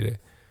عکس بگیره.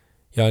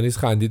 یانیس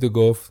خندید و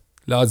گفت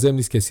لازم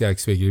نیست کسی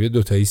عکس بگیره، بیا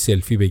دوتایی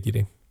سلفی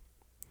بگیریم.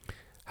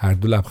 هر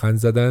دو لبخند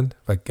زدند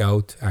و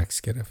گات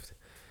عکس گرفت.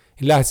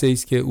 این لحظه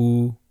است که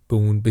او به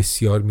اون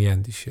بسیار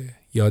میاندیشه.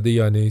 یاد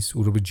یانیس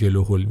او رو به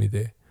جلو هل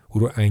میده،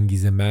 او رو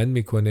انگیزه مند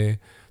میکنه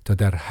تا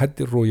در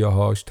حد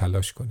رویاهاش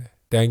تلاش کنه.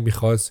 دنگ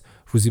میخواست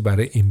روزی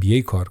برای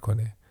NBA کار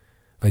کنه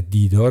و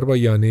دیدار با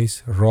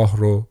یانیس راه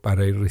رو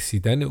برای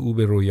رسیدن او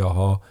به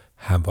رویاها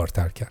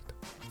هموارتر کرد.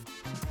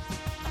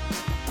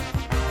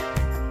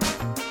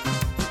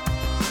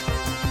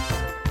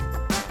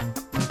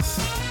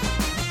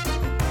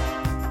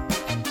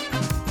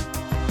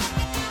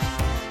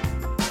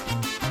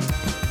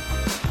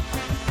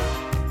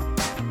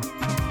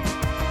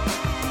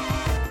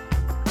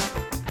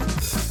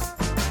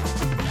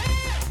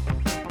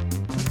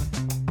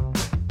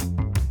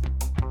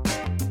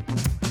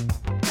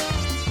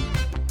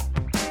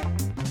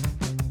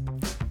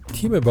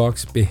 تیم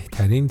باکس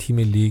بهترین تیم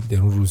لیگ در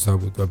اون روزا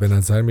بود و به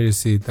نظر می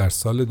رسید در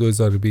سال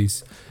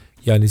 2020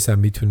 یانیس هم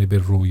میتونه به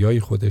رویای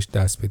خودش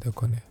دست پیدا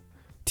کنه.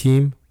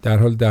 تیم در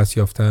حال دست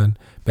یافتن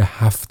به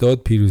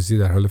 70 پیروزی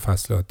در حال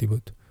فصل عادی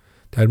بود.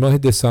 در ماه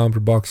دسامبر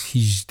باکس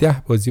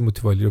 18 بازی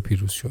متوالی رو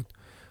پیروز شد.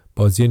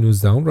 بازی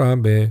 19 رو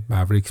هم به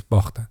موریکس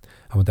باختن،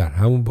 اما در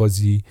همون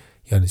بازی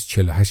یانیس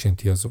 48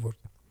 امتیاز آورد.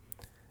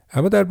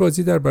 اما در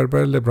بازی در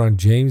برابر لبران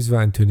جیمز و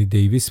انتونی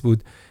دیویس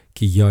بود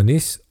که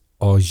یانیس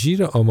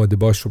آژیر آماده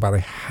باش رو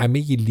برای همه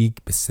لیگ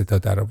به صدا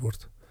در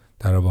آورد.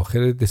 در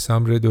اواخر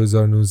دسامبر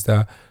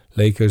 2019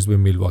 لیکرز به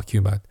میلواکی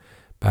اومد.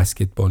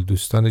 بسکتبال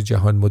دوستان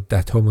جهان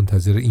مدت‌ها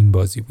منتظر این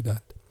بازی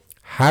بودند.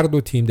 هر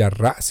دو تیم در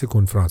رأس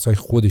کنفرانس‌های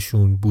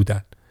خودشون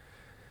بودند.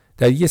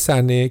 در یه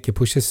صحنه که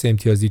پشت 3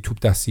 امتیازی توپ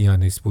دست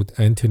یانیس بود،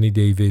 انتونی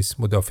دیویس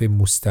مدافع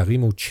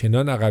مستقیم و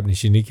چنان عقب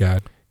نشینی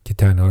کرد که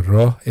تنها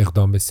راه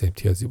اقدام به 3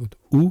 امتیازی بود.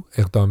 او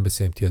اقدام به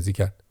 3 امتیازی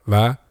کرد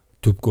و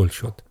توپ گل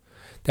شد.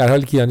 در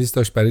حالی که یانیس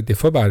داشت برای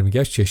دفاع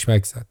برمیگشت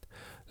چشمک زد.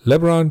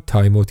 لبران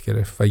تایم اوت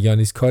گرفت و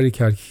یانیس کاری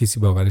کرد که کسی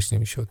باورش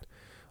نمیشد.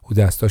 او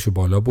دستاشو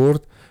بالا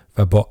برد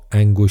و با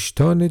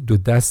انگشتان دو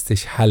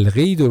دستش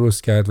حلقه‌ای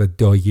درست کرد و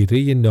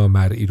دایره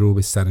نامرئی رو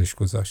به سرش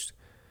گذاشت.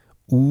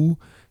 او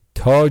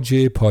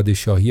تاج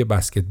پادشاهی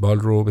بسکتبال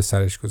رو به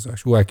سرش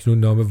گذاشت. او اکنون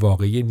نام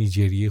واقعی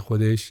نیجریه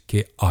خودش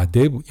که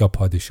آده یا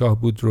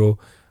پادشاه بود رو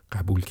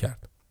قبول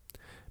کرد.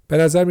 به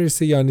نظر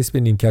میرسه یانیس به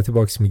نیمکت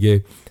باکس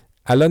میگه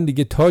الان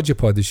دیگه تاج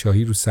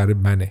پادشاهی رو سر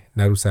منه،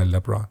 نه رو سر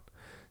لبران.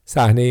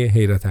 صحنه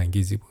حیرت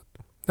انگیزی بود.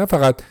 نه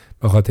فقط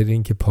به خاطر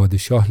اینکه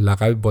پادشاه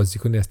لقب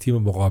بازیکن از تیم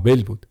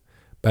مقابل بود،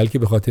 بلکه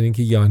به خاطر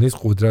اینکه یانیس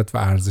قدرت و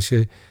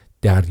ارزش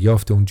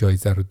دریافت اون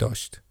جایزه رو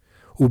داشت.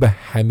 او به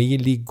همه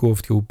لیگ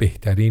گفت که او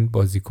بهترین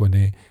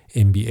بازیکن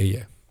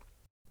NBAه.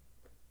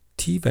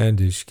 تی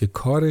وندش که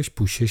کارش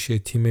پوشش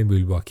تیم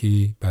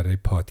میلواکی برای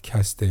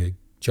پادکست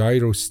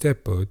جایرو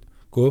استپ بود،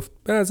 گفت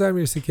به نظر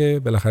میرسه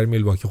که بالاخره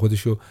میلواکی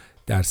خودشو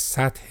در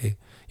سطح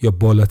یا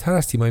بالاتر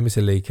از تیمایی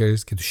مثل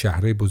لیکرز که تو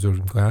شهرهای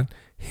بزرگ میکنن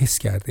حس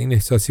کرده. این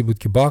احساسی بود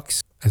که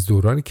باکس از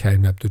دوران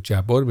کریم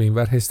عبدالجبار به این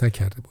ور حس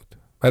نکرده بود.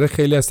 برای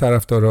خیلی از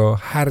طرفدارا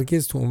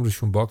هرگز تو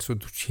عمرشون باکس رو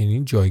تو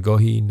چنین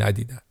جایگاهی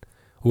ندیدن.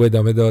 او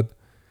ادامه داد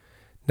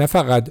نه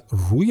فقط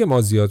روی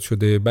ما زیاد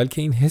شده،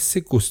 بلکه این حس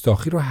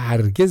گستاخی رو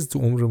هرگز تو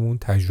عمرمون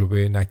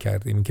تجربه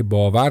نکردیم، این که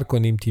باور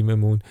کنیم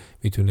تیممون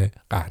میتونه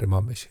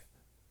قهرمان بشه.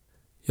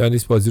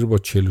 یانیس بازی رو با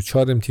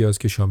 44 امتیاز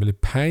که شامل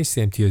 5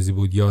 امتیازی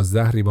بود،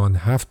 11 ریباند،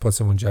 7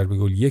 پاس منجر به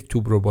گل، 1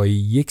 توپ ربایی،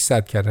 1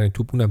 صد کردن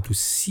توپ، اونم تو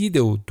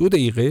 32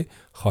 دقیقه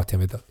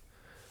خاتمه داد.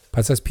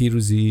 پس از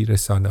پیروزی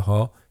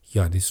رسانه‌ها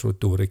یانیس رو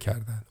دوره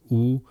کردند.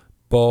 او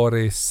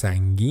بار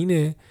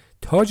سنگین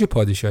تاج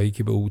پادشاهی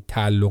که به او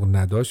تعلق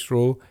نداشت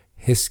رو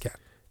حس کرد.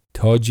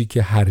 تاجی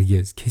که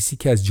هرگز کسی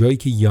که از جایی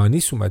که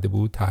یانیس اومده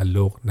بود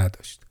تعلق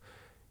نداشت.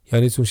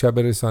 یانیس اون شب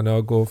به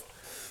رسانه‌ها گفت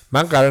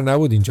من قرار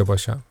نبود اینجا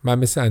باشم. من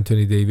مثل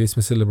انتونی دیویس،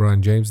 مثل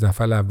لبران جیمز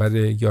نفر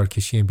اول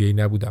یارکشی NBA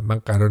نبودم. من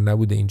قرار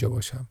نبوده اینجا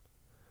باشم.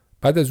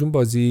 بعد از اون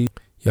بازی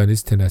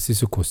یانیس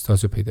تنسیس و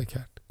کوستاس رو پیدا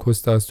کرد.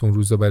 کوستاس اون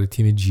روزا برای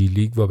تیم جی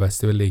لیگ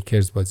وابسته به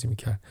لیکرز بازی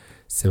میکرد.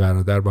 3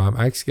 برادر با هم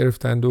عکس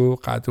گرفتند و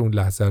قدر اون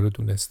لحظه رو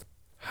دونست.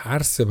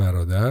 هر 3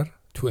 برادر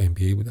تو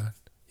NBA بودن.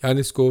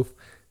 یانیس گفت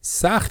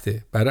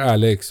سخته برای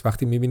الکس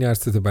وقتی میبینی هر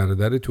 3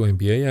 برادر تو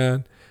NBA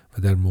هن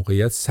و در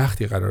موقعیت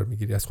سختی قرار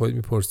میگیری. از خودت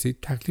میپرسی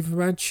تکلیف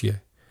من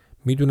چیه؟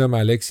 میدونم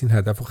الکس این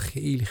هدف رو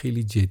خیلی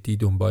خیلی جدی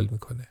دنبال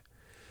میکنه.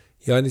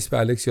 یانیس به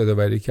الکس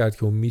یادآوری کرد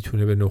که اون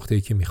میتونه به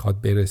نقطه‌ای که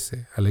میخواد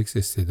برسه. الکس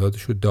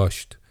استعدادش رو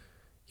داشت.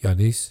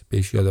 یانیس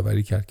بهش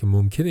یادآوری کرد که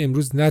ممکنه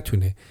امروز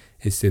نتونه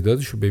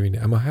استعدادش رو ببینه،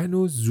 اما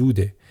هنوز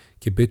زوده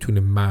که بتونه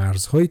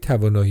مرزهای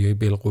توانایی‌های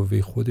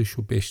بالقوه خودش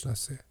رو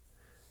بشناسه.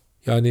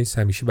 یانیس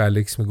همیشه به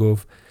الکس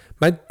میگفت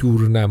من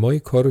دورنمای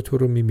کار تو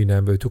رو میبینم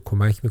و به تو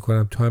کمک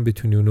میکنم تو هم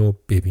بتونی اونو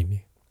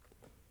ببینی.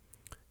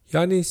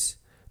 یانیس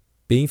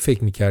به این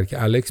فکر میکرد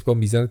که الکس با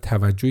میزان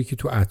توجهی که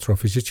تو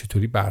اطرافشه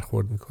چطوری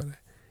برخورد میکنه.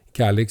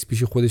 که الکس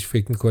پیش خودش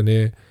فکر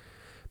میکنه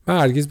من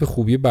هرگز به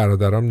خوبی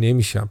برادرام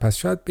نمیشم، پس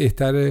شاید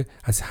بهتره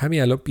از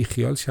همین الان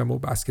بیخیال شم و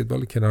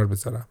بسکتبال کنار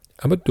بذارم.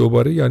 اما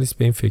دوباره یانیس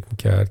به این فکر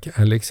میکرد که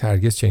الکس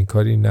هرگز چنین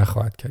کاری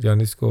نخواهد کرد.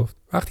 یانیس گفت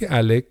وقتی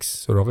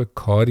الکس سراغ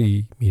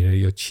کاری میره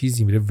یا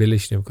چیزی میره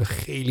ولش نمیکنه،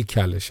 خیلی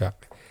کله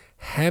شقه.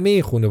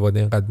 همه خانواده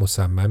اینقدر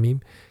مصممیم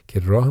که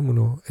راهمون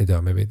رو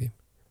ادامه بدیم.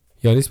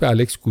 یانیس به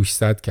الکس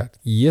گوشزد کرد.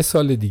 1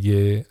 سال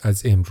دیگه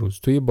از امروز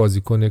تو یه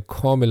بازیکن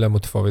کاملا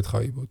متفاوت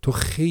خواهی بود. تو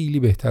خیلی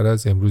بهتر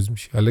از امروز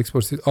میشی. الکس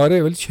پرسید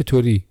آره ولی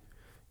چطوری؟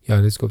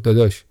 یانیس گفت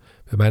داداش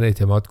به من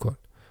اعتماد کن.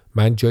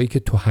 من جایی که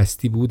تو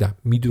هستی بودم.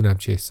 میدونم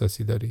چه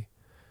احساسی داری.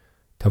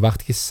 تا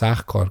وقتی که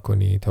سخت کار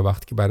کنی، تا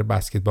وقتی که برای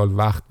بسکتبال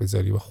وقت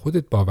بذاری و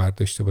خودت باور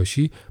داشته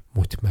باشی،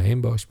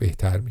 مطمئن باش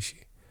بهتر میشی.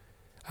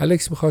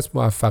 الکس میخواست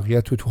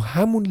موفقیت رو تو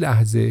همون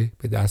لحظه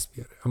به دست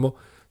بیاره، اما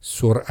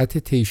سرعت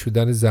طی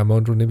شدن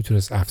زمان رو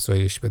نمیتونست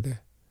افزایش بده.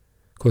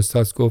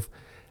 کوستاس گفت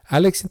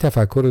الکس این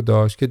تفکر رو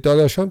داشت که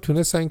داداشام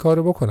تونستن این کار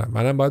رو بکنن،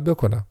 منم باید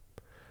بکنم.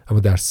 اما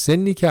در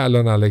سنی که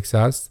الان الکس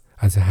هست،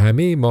 از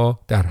همه ما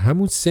در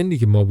همون سنی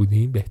که ما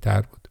بودیم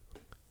بهتر بود.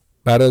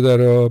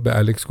 برادرها به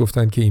الکس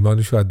گفتن که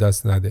ایمانش رو از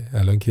دست نده.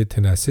 الان که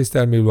تنسیس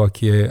در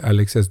میلواکی،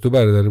 الکس از 2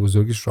 برادر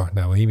بزرگش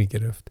راهنمایی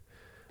میگرفت.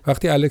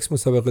 وقتی الکس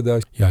مسابقه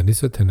داشت،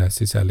 یانیس و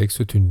تنسیس الکس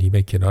رو تو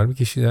نیمه کنار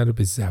میکشیدن و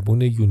به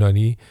زبون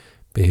یونانی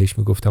بهش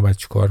میگفتم باید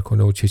چیکار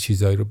کنه و چه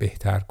چیزایی رو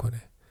بهتر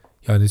کنه.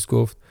 یانیس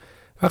گفت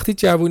وقتی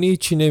جوونی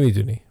چی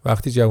نمیدونی،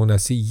 وقتی جوون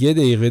هستی 1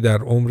 دقیقه در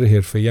عمر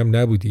حرفه‌ای هم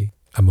نبودی.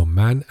 اما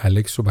من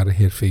الکس رو برای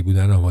حرفه‌ای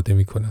بودن آماده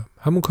میکنم.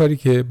 همون کاری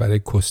که برای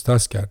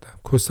کوستاس کردم.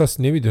 کوستاس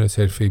نمیدونست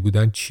حرفه‌ای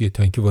بودن چیه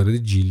تا اینکه وارد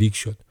جی لیگ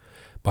شد.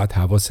 باید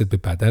حواست به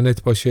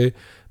بدنت باشه،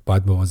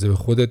 باید مواظب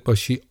خودت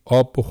باشی،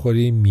 آب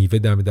بخوری، میوه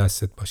دم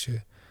دستت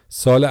باشه.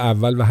 سال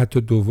اول و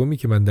حتی دومی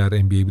که من در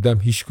NBA بودم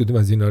هیچ کدوم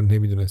از اینا رو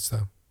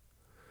نمیدونستم.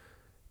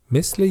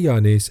 مثل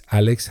یانیس،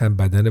 الکس هم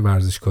بدن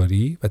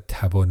ورزشکاری و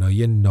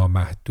توانایی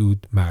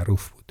نامحدود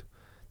معروف بود.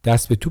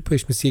 دست به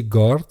توپش مثل یک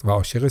گارد و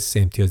عاشق 3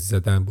 امتیازی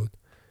زدن بود.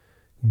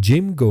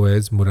 جیم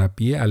گوئز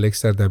مربی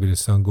الکس در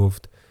دبیرستان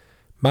گفت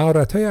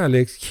مهارت‌های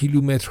الکس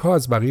کیلومترها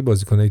از بقیه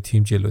بازیکن‌های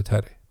تیم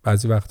جلوتره.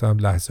 بعضی وقتا هم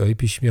لحظه‌ای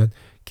پیش میاد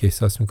که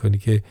احساس می‌کنی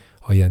که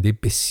آینده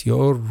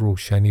بسیار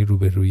روشنی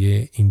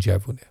روبروی این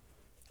جوونه.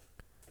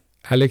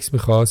 الکس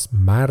می‌خواست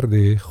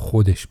مرد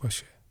خودش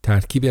باشه،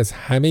 ترکیبی از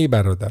همه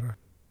برادران.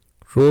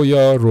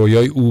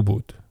 رویای او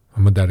بود،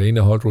 اما در این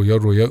حال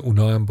رویای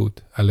اونا هم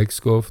بود.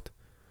 الکس گفت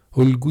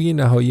الگوی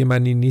نهایی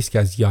من این نیست که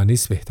از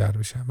یانیس بهتر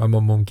بشم، اما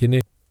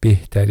ممکنه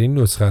بهترین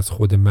نسخه از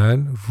خود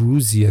من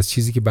روزی از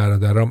چیزی که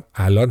برادرام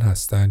الان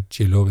هستن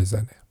جلو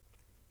بزنه.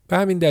 به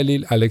همین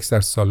دلیل الکس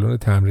در سالن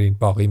تمرین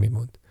باقی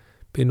میموند.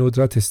 به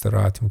ندرت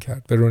استراحت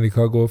میکرد.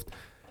 ورونیکا گفت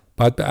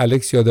بعد به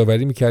الکس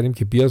یادآوری میکردیم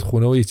که بیاد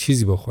خونه و یه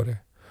چیزی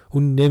بخوره.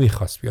 اون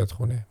نمیخواست بیاد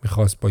خونه،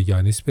 میخواست با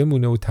یانیس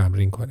بمونه و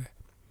تمرین کنه.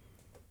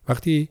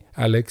 وقتی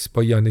الکس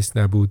با یانیس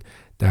نبود،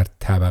 در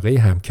طبقه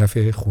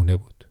همکف خونه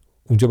بود.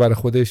 اونجا برای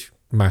خودش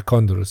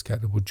مکان درست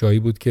کرده بود، جایی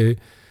بود که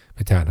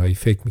به تنهایی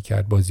فکر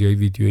میکرد، بازی‌های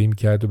ویدیویی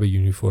میکرد و به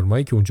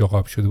یونیفرمایی که اونجا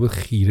قاب شده بود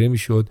خیره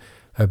میشد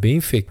و به این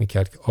فکر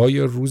میکرد که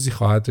آیا روزی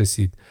خواهد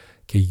رسید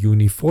که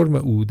یونیفرم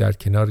او در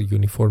کنار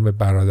یونیفرم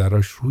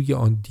برادراش روی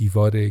آن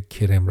دیوار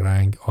کرم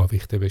رنگ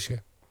آویخته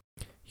بشه.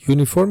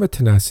 یونیفرم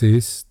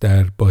تنسیس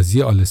در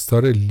بازی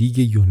آلستار لیگ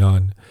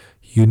یونان،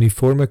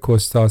 یونیفرم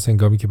کوستاس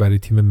هنگامی که برای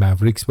تیم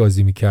موریکس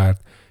بازی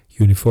میکرد،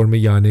 یونیفرم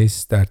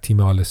یانیس در تیم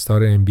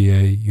آلستار NBA،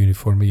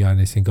 یونیفرم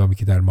یانیس هنگامی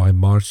که در ماه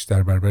مارچ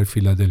در برابر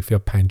فیلادلفیا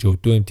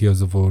 52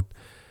 امتیاز آورد،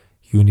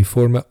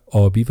 یونیفرم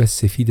آبی و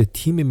سفید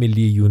تیم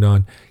ملی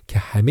یونان که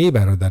همه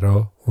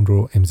برادرها اون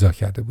رو امضا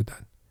کرده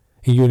بودند.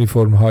 این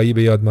یونیفرم هایی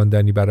به یاد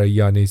ماندنی برای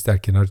یانیس در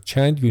کنار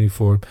چند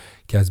یونیفرم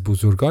که از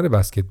بزرگان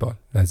بسکتبال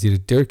نظیر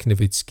درک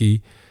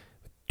نویتسکی،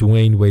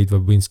 دوین وید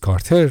و وینس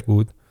کارتر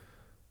بود،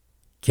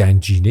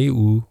 گنجینه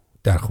او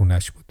در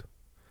خونش بود.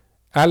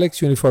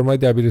 الکس یونیفرم‌های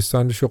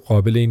دبیرستانش رو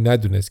قابل این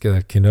ندونست که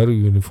در کنار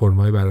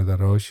یونیفرم‌های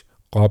برادراش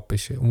قاب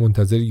بشه. اون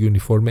منتظر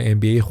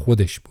یونیفرم NBA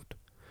خودش بود.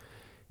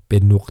 به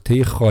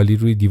نقطه خالی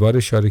روی دیوار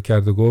اشاره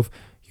کرد و گفت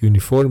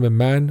یونیفرم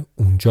من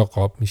اونجا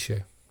قاب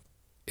میشه.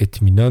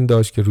 اطمینان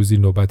داشت که روزی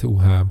نوبت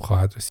او هم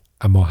خواهد رسید،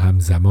 اما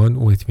همزمان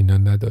او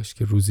اطمینان نداشت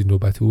که روزی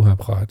نوبت او هم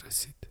خواهد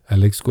رسید.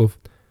 الکس گفت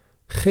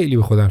خیلی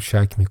به خودم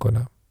شک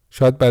میکنم.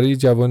 شاید برای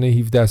جوان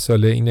 17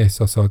 ساله این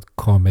احساسات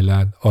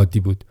کاملا عادی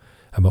بود،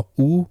 اما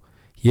او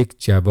یک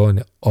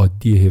جوان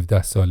عادی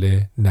 17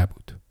 ساله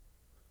نبود.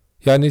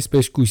 یانیس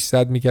بهش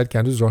گوشزد میکرد که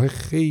هنوز راه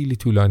خیلی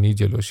طولانی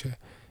جلوشه،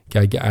 که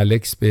اگه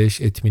الکس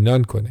بهش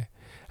اطمینان کنه،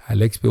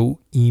 الکس به او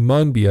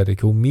ایمان بیاره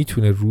که او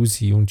میتونه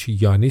روزی اون چی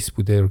یانیس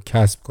بوده رو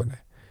کسب کنه.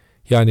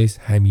 یانیس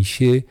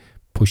همیشه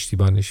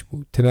پشتیبانش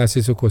بود.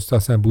 تنسیس و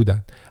کوستاس هم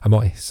بودن،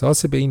 اما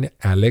احساس بین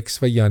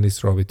الکس و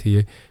یانیس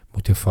رابطه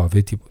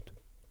متفاوتی بود.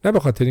 نه به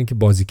خاطر اینکه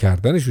بازی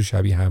کردنشون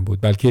شبیه هم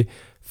بود، بلکه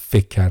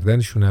فکر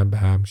کردنشون هم به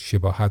هم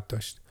شباهت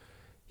داشت.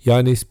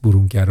 یانیس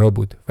برونگرا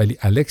بود ولی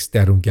الکس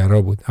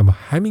درونگرا بود، اما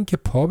همین که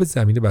پا به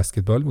زمین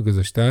بسکتبال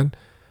میگذاشتن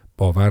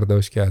باور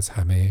داشت که از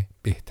همه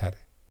بهتره.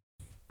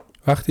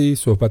 وقتی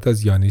صحبت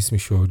از یانیس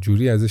میشد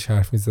جوری ازش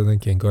حرف میزدن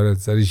که انگار از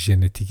نظر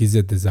ژنتیکی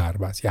ضد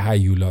ضربه است یا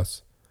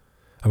هیولاست.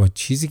 اما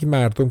چیزی که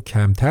مردم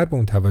کمتر به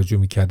اون توجه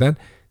میکردن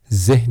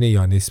ذهن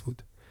یانیس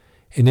بود.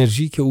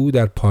 انرژی که او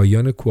در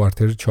پایان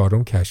کوارتر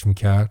چهارم کشف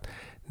میکرد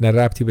نه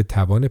ربطی به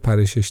توان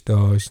پرشش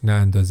داشت نه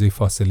اندازه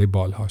فاصله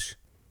بالهاش.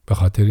 به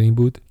خاطر این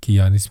بود که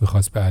یانیس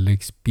میخواست به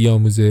الکس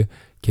بیاموزه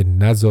که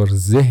نذار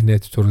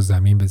ذهنت تو رو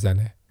زمین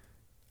بزنه.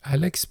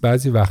 الکس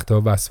بعضی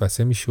وقتا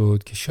وسوسه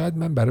میشد که شاید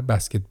من برای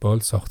بسکتبال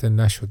ساخته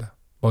نشدم.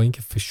 با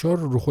اینکه فشار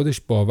رو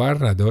خودش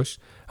باور نداشت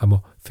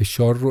اما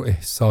فشار رو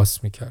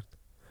احساس میکرد.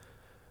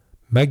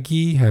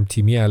 مگی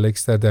همتیمی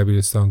الکس در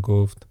دبیرستان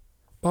گفت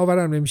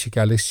باورم نمیشه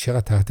که الکس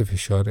چقدر تحت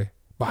فشاره.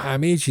 با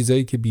همه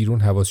چیزایی که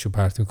بیرون حواسشو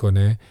پرت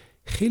میکنه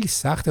خیلی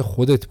سخت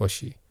خودت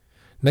باشی.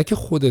 نه که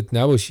خودت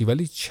نباشی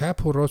ولی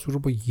چپ و راست رو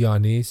با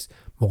یانیس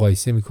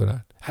مقایسه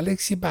میکنن.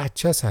 الکس یه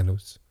بچه است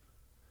هنوز.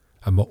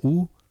 اما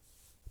او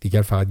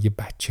دیگر فقط یه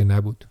بچه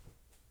نبود.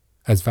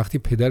 از وقتی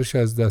پدرش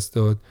از دست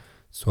داد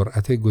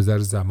سرعت گذر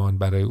زمان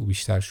برای او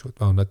بیشتر شد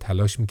و اونا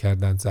تلاش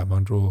میکردن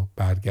زمان رو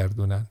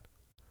برگردونن.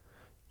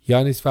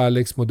 یانیس و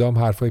الکس مدام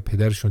حرفای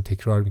پدرشون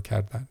تکرار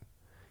میکردن.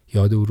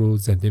 یاد او رو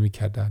زنده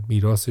میکردن.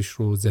 میراثش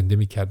رو زنده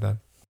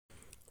میکردن.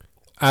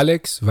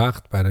 الکس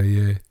وقت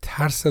برای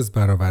ترس از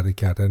برآورده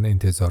کردن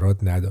انتظارات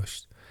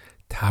نداشت.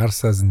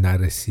 ترس از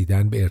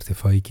نرسیدن به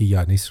ارتفاعی که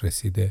یانیس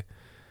رسیده.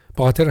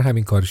 با خاطر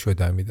همین کارش رو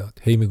ادامه میداد.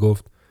 هی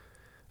میگفت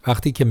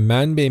وقتی که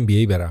من به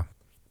NBA برم،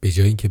 به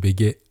جای اینکه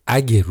بگه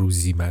اگه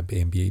روزی من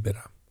به NBA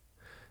برم.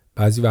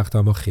 بعضی وقتا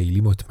اما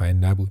خیلی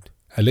مطمئن نبود.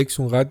 الکس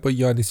اونقدر با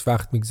یانیس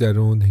وقت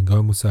میگذروند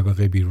هنگام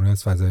مسابقه بیرون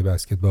از فضای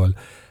بسکتبال،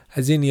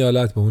 از این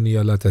ایالت به اون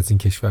ایالت، از این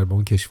کشور به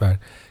اون کشور،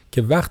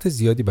 که وقت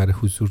زیادی برای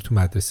حضور تو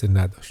مدرسه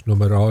نداشت.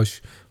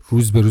 نمره‌هاش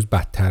روز به روز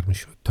بدتر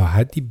میشد تا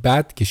حدی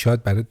بد که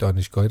شاید برای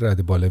دانشگاه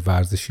رده بالا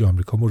ورزشی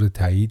آمریکا مورد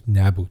تایید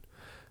نبود.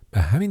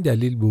 به همین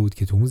دلیل بود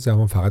که تو اون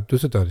زمان فقط 2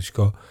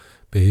 دانشگاه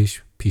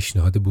بهش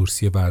پیشنهاد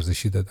بورسیه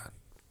ورزشی دادن.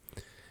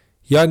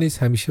 یانیس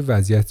همیشه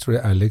وضعیت رو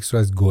الکس رو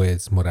از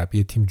گوئز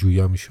مربی تیم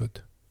جویا میشد.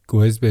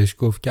 گوئز بهش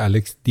گفت که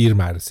الکس دیر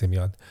مدرسه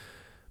میاد.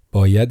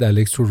 باید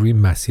الکس رو روی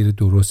مسیر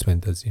درست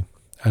بندازیم.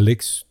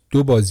 الکس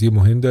 2 بازی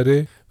مهم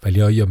داره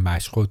ولی آیا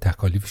مشق و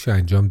تکالیفش رو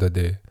انجام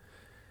داده؟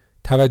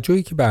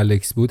 توجهی که به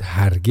الکس بود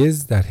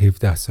هرگز در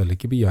 17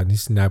 سالگی به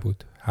یانیس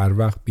نبود. هر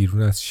وقت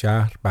بیرون از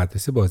شهر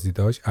مدرسه بازی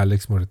داشت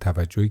الکس مورد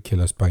توجه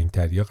کلاس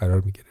پایین‌تریا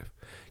قرار می‌گرفت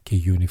که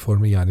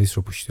یونیفرم یانیس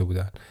رو پوشیده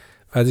بودن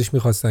و ازش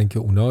می‌خواستن که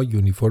اونا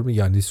یونیفرم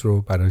یانیس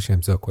رو براش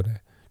امضا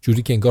کنه.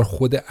 جوری که انگار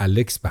خود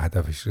الکس به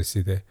هدفش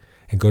رسیده.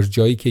 انگار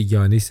جایی که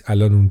یانیس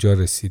الان اونجا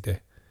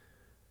رسیده.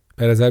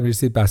 به نظر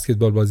می‌رسید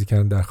بسکتبال بازی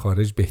کردن در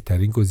خارج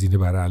بهترین گزینه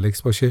برای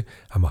الکس باشه،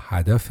 اما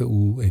هدف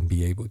او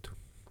NBA بود.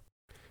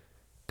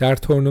 در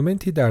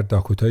تورنمنتی در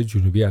داکوتای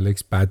جنوبی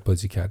الکس بد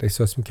بازی کرد.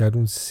 احساس می‌کرد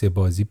اون 3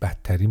 بازی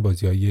بدترین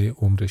بازی‌های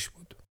عمرش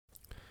بود.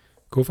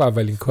 گفت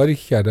اولین کاری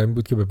که کردم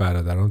بود که به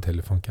برادران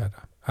تلفن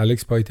کردم.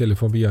 الکس پای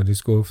تلفن به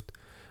یانیس گفت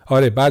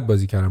آره بد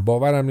بازی کردم،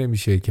 باورم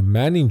نمیشه که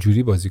من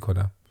اینجوری بازی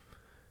کنم.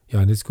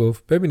 یانیس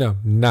گفت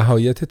ببینم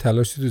نهایت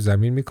تلاش تو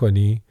زمین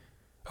میکنی؟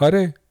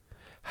 آره.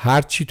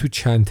 هر چی تو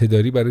چنته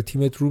داری برای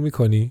تیمت رو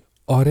میکنی؟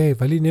 آره،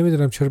 ولی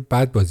نمیدونم چرا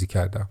بد بازی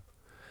کردم.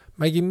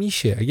 مگه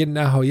میشه؟ اگه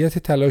نهایت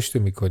تلاش تو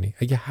میکنی،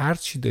 اگه هر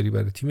چی داری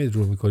برای تیمت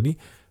رو میکنی،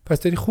 پس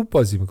داری خوب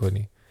بازی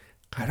میکنی.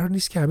 قرار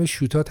نیست که همه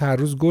شوتات هر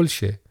روز گل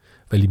شه،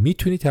 ولی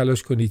میتونی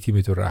تلاش کنی،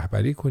 تیمت رو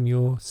رهبری کنی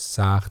و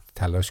سخت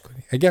تلاش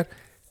کنی. اگر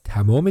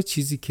تمام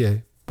چیزی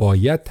که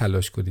باید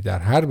تلاش کنی در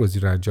هر بازی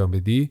رو انجام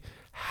بدی،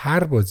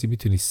 هر بازی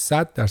میتونی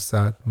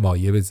 100%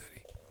 مایه بذاری.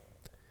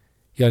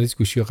 یانیس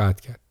گوشی رو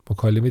قطع کرد.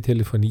 مکالمه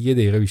تلفنی 1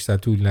 دقیقه بیشتر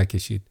طول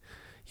نکشید.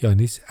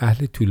 یانیس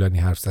اهل طولانی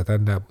حرف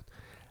زدن نبود.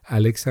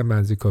 الکس هم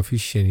منزه کافی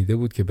شنیده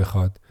بود که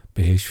بخواد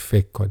بهش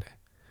فکر کنه.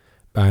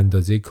 به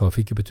اندازه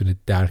کافی که بتونه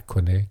درک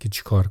کنه که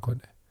چی کار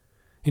کنه.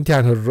 این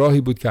تنها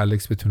راهی بود که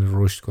الکس بتونه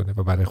رشد کنه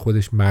و برای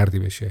خودش مردی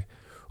بشه.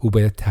 او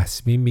باید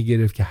تصمیم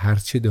میگرفت که هر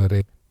چی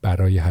داره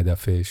برای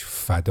هدفش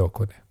فدا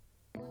کنه.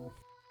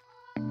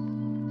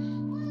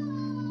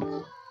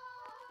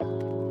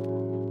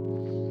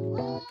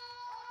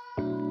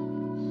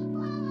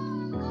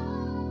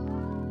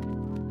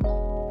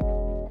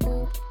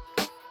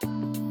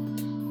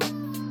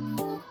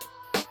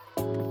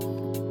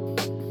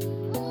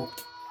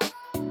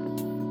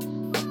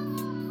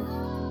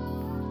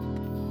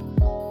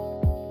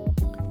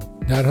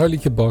 در حالی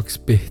که باکس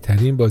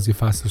بهترین بازی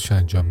فصلش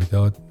انجام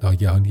میداد،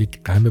 ناگهان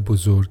یک غم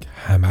بزرگ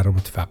همه رو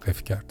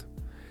متوقف کرد.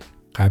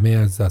 غم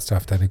از دست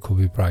رفتن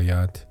کوبی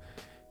برایانت،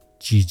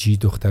 جیجی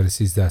دختر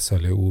 13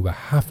 ساله او و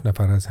 7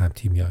 نفر از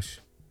همتیمیاش.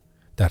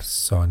 در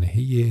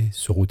سانحه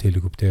سقوط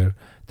هلیکوپتر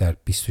در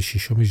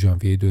 26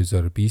 ژانویه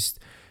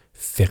 2020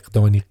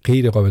 فقدانی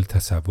غیر قابل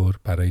تصور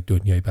برای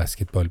دنیای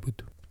بسکتبال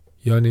بود.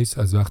 یانیس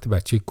از وقت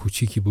بچه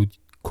کوچیکی بود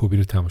کوبی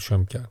رو تماشا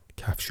میکرد.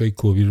 کفشای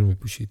کوبی رو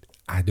میپوشید.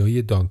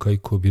 ادای دانکای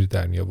کوبی رو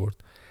در می آورد.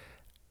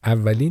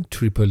 اولین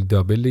تریپل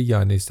دابل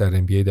یانیس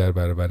در NBA در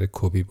برابر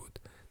کوبی بود.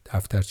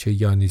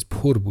 دفترچه یانیس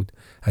پر بود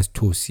از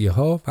توصیه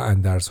ها و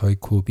اندرزهای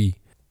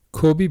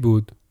کوبی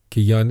بود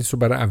که یانیس رو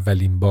برای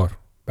اولین بار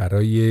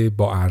برای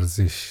با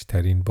ارزش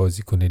ترین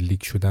بازیکن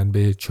لیگ شدن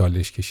به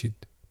چالش کشید.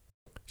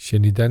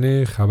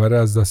 شنیدن خبر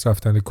از دست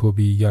رفتن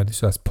کوبی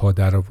یانیس رو از پا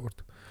در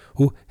آورد.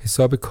 او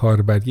حساب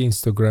کاربری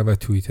اینستاگرام و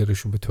توییترش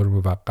رو به طور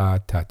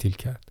موقت تعطیل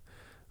کرد.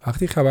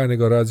 وقتی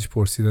خبرنگارا ازش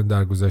پرسیدن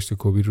درگذشت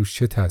کوبی روش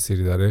چه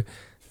تأثیری داره،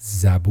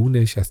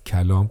 زبونش از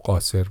کلام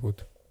قاصر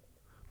بود.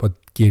 با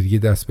گریه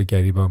دست به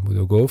گریبان بود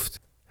و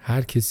گفت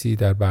هر کسی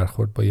در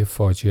برخورد با یه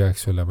فاجعه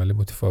عکس‌العمل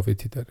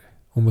متفاوتی داره.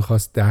 او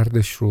میخواست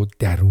دردش رو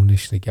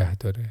درونش نگه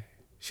داره،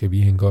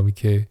 شبیه هنگامی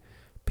که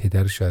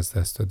پدرش از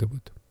دست داده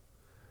بود.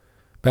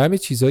 به همه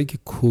چیزهایی که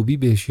کوبی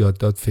بهش یاد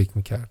داد فکر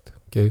میکرد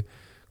که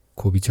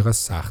کوبی چقدر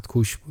سخت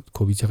کوش بود،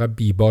 کوبی چقدر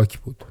بیباک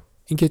بود،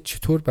 اینکه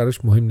چطور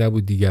براش مهم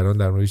نبود دیگران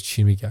در موردش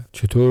چی میگن،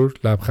 چطور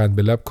لبخند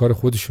به لب کار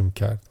خودش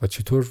میکرد و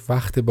چطور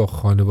وقت با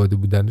خانواده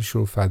بودنش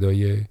رو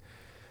فدای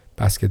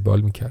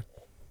بسکتبال میکرد.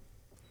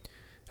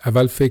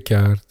 اول فکر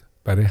کرد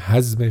برای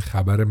هضم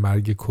خبر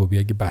مرگ کوبی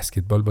اگه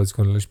بسکتبال بازی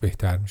کننش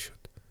بهتر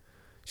میشد.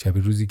 شب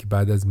روزی که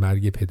بعد از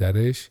مرگ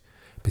پدرش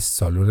به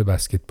سالن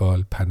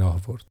بسکتبال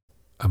پناه برد،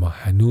 اما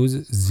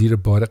هنوز زیر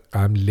بار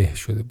غم له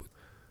شده بود.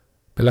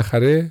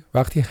 بالاخره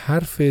وقتی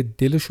حرف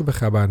دلشو به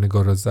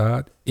خبرنگارا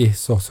زد،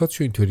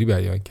 احساساتشو اینطوری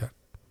بیان کرد.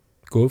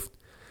 گفت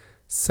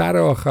سر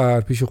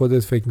آخر پیش خودت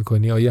فکر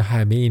میکنی آیا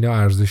همه اینا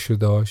ارزشو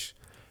داشت؟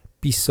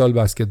 20 سال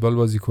بسکتبال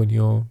بازی کنی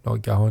و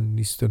ناگهان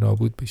نیست و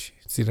نابود بشی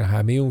زیر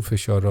همه اون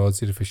فشارها،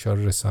 زیر فشار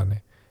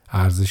رسانه.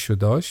 ارزشو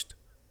داشت؟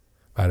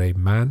 برای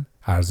من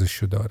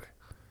ارزشو داره.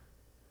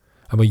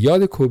 اما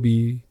یاد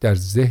کوبی در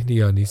ذهن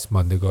یانیس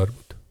ماندگار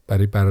بود.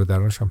 برای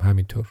برادرانش هم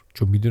همینطور،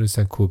 چون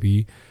میدونستن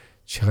کوبی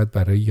چقدر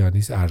برای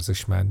یانیس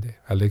ارزشمنده.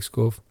 الکس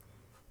گفت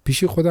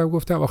پیش خودم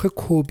گفتم آخه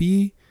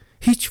کوبی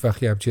هیچ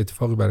وقتی همچین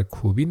اتفاقی برای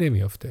کوبی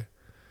نمیافته.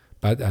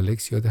 بعد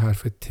الکس یاد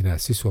حرف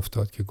تنسیس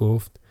افتاد که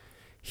گفت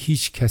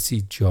هیچ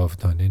کسی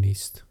جاودانه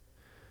نیست.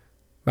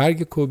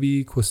 مرگ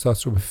کوبی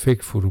کوستاس رو به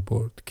فکر فرو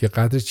برد که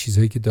قدر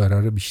چیزهایی که داره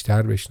رو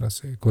بیشتر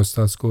بشناسه.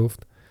 کوستاس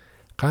گفت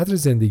قدر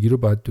زندگی رو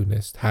باید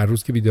دونست. هر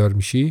روز که بیدار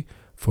میشی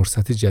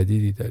فرصت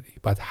جدیدی داری.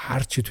 باید هر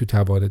چی تو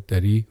توانت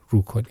داری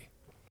رو کنی.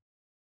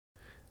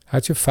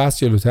 هرچه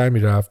فصل جلوتر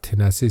میرفت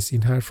تنسیس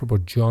این حرف رو با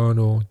جان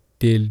و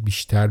دل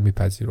بیشتر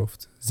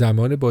میپذیرفت.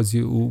 زمان بازی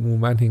او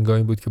عموما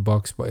هنگامی بود که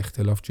باکس با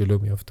اختلاف جلو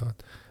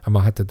میافتاد،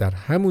 اما حتی در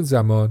همون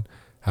زمان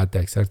حد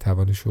اکثر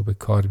توانش رو به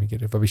کار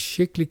میگرفت و به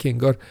شکلی که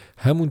انگار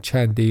همون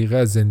چند دقیقه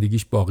از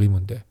زندگیش باقی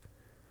مونده.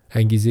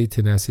 انگیزه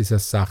تنسیس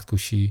از سخت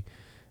کوشی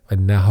و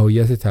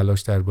نهایت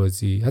تلاش در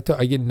بازی، حتی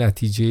اگه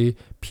نتیجه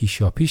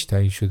پیشاپیش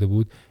تعیین شده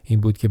بود،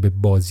 این بود که به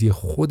بازی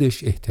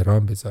خودش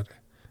احترام بذاره.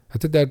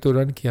 حتی در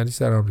دورانی که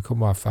یانیس در آمریکا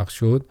موفق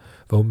شد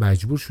و اون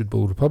مجبور شد به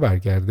اروپا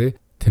برگرده،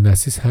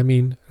 تنسیس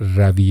همین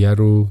رویه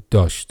رو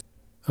داشت.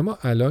 اما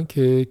الان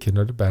که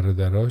کنار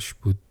برادراش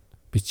بود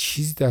به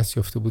چیزی دست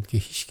یافته بود که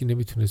هیچکی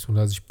نمیتونست اون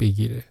ازش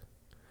بگیره.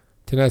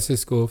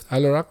 تنسیس گفت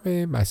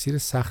علیرغم مسیر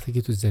سختی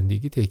که تو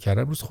زندگی طی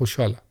کردم روز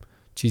خوشحالم.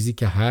 چیزی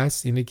که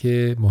هست اینه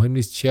که مهم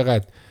نیست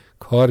چقدر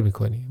کار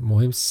میکنی،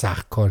 مهم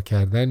سخت کار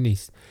کردن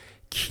نیست.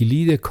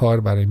 کلید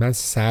کار برای من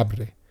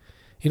صبره.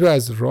 این رو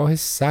از راه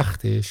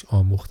سختش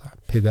آموختم.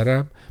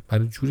 پدرم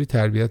منو جوری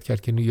تربیت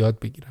کرد که اینو یاد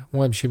بگیرم.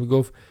 اون همیشه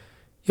میگفت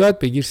یاد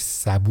بگیر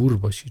صبور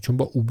باشی، چون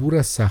با عبور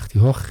از سختی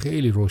ها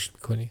خیلی رشد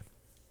میکنی.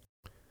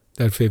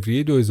 در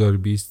فوریه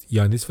 2020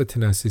 یانیس و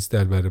تنسیس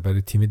در برابر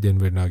تیم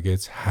دنور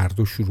ناگتس هر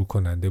دو شروع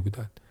کننده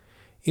بودند.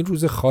 این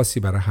روز خاصی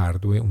برای هر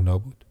دو اونا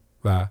بود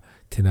و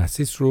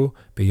تنسیس رو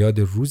به یاد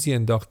روزی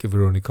انداخت که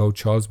ورونیکا و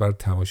چارلز برای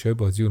تماشای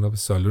بازی اونا به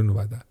سالن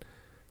اومدن.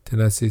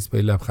 تنسیس با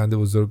لبخند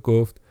بزرگ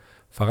گفت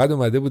فقط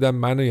اومده بودم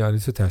من و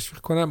یانیس رو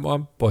تشویق کنم، ما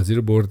هم بازی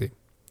رو بردیم.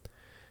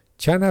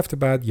 چند هفته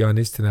بعد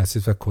یانیس،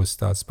 تنسیس و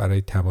کوستاس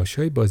برای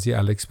تماشای بازی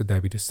الکس به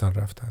دبیرستان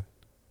رفتن.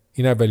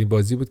 این اولین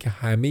بازی بود که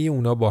همه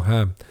اونا با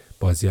هم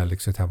بازی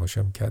الکس رو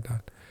تماشا میکردن.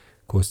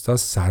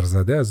 کوستاس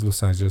سرزده از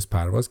لس آنجلس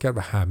پرواز کرد و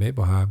همه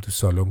با هم تو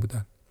سالن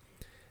بودن.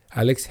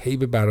 الکس هی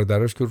به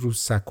برادراش که رو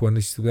سکو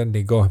نشسته بودن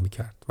نگاه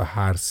میکرد و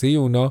هر سه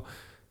اونا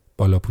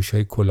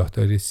بالاپوشای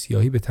کلاهدار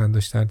سیاهی به تن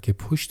داشتن که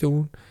پشت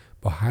اون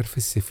با حرف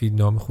سفید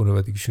نام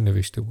خانوادگیشون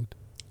نوشته بود.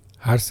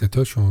 هر سه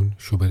تاشون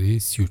شماره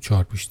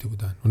 34 پوشیده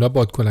بودن. اونا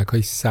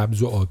بادکنک‌های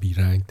سبز و آبی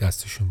رنگ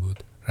دستشون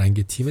بود،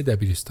 رنگ تیم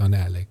دبیرستان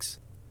الکس.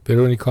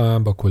 ورونیکا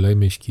هم با کلاه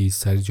مشکی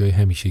سر جای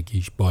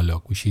همیشگیش بالا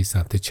گوشه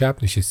سمت چپ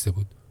نشسته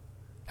بود.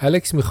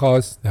 الکس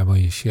می‌خواست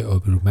نمایش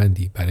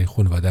آبرومندی برای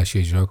خانواده‌اش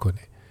اجرا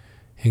کنه.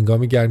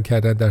 هنگامی گرم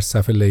کردن در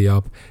صف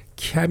لیاب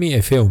کمی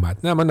افه اومد،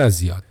 نه اما نه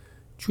زیاد.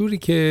 جوری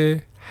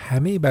که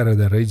همه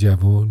برادرای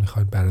جوان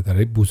میخوان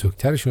برادرای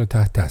بزرگترشون رو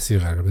تحت تاثیر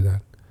قرار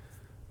بدن.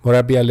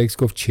 مربی الکس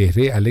گفت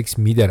چهره الکس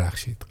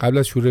میدرخشید. قبل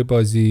از شروع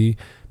بازی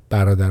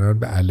برادران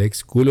به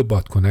الکس گل و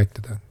بادکنک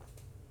دادن.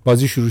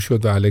 بازی شروع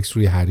شد و الکس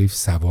روی حریف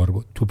سوار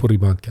بود. توپ رو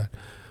ریباند کرد.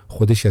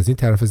 خودش از این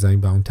طرف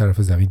زمین به اون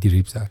طرف زمین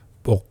دریبل زد.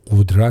 با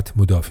قدرت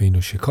مدافعین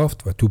رو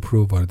شکافت و توپ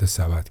رو وارد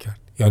سبد کرد.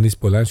 یانیس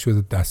بلند شد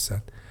و دست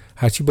زد.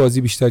 هرچی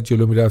بازی بیشتر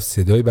جلو میرفت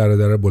صدای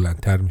برادر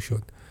بلندتر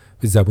میشد.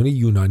 به زبان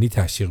یونانی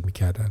تشویق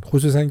میکردن.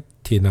 خصوصا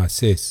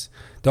تناسیس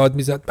داد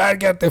میزد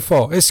برگرد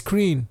دفاع،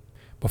 اسکرین.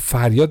 با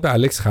فریاد به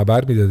الکس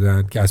خبر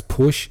میدادن که از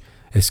پشت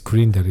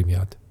اسکرین داره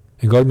میاد.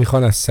 انگار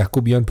میخوان از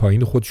سکو بیان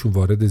پایین خودشون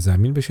وارد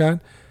زمین بشن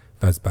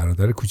و از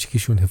برادر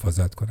کوچیکشون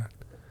حفاظت کنن.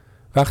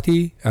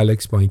 وقتی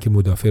الکس با اینکه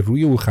مدافع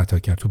روی او خطا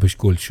کرد توپش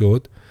گل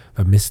شد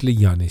و مثل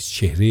یانیس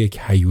چهره یک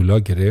هیولا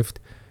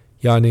گرفت،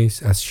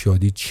 یانیس از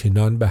شادی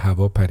چنان به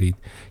هوا پرید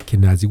که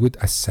نزدیک بود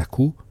از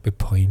سکو به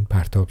پایین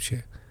پرتاب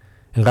شه.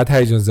 انقدر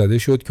هیجان زده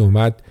شد که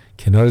اومد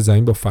کنار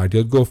زمین با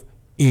فریاد گفت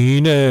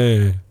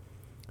اینه.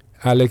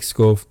 الکس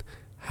گفت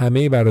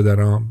همه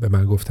برادرام به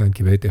من گفتن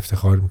که بهت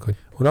افتخار میکنی.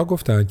 اونا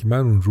گفتن که من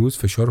اون روز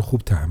فشار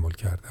خوب تحمل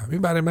کردم.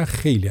 این برای من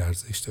خیلی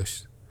ارزش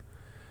داشت.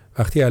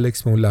 وقتی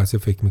الکس به اون لحظه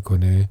فکر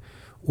میکنه،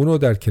 اونو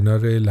در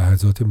کنار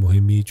لحظات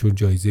مهمی چون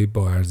جایزه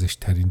با ارزش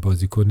ترین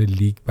بازیکن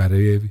لیگ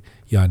برای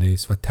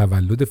یانیس و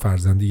تولد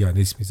فرزند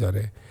یانیس میذاره.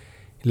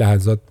 این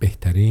لحظات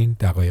بهترین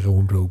دقایق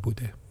عمر او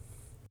بوده.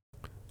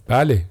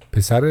 بله،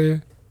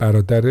 پسر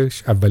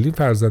برادرش اولین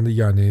فرزند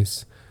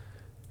یانیس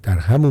در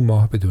همون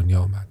ماه به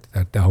دنیا آمد.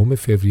 در 10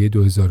 فوریه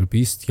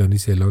 2020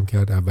 یانیس اعلام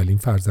کرد اولین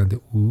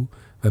فرزند او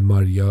و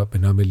ماریا به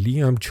نام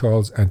لیام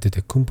چارلز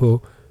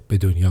انتتکومپو به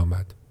دنیا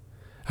آمد.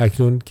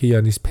 اکنون که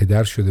یانیس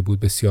پدر شده بود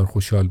بسیار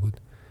خوشحال بود.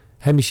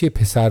 همیشه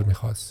پسر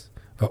میخواست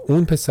و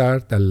اون پسر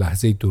در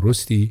لحظه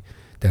درستی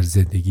در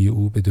زندگی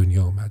او به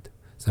دنیا آمد.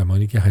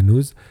 زمانی که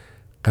هنوز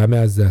غم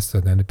از دست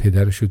دادن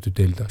پدرش رو تو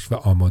دل داشت و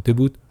آماده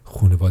بود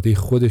خانواده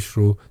خودش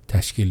رو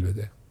تشکیل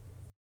بده.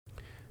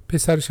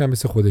 پسرش هم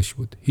مثل خودش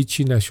بود.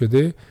 هیچی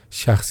نشده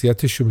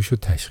شخصیتش رو میشد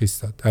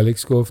تشخیص داد.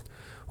 الکس گفت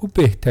او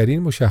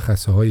بهترین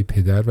مشخصه های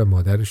پدر و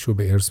مادرش رو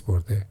به ارث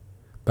برده.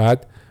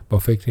 بعد با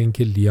فکر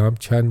اینکه لیام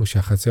چند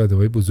مشخصه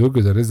آدمای بزرگ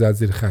رو داره زد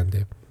زیر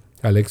خنده.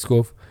 الکس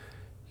گفت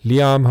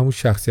لیام همون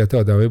شخصیت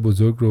آدمای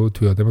بزرگ رو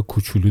توی آدم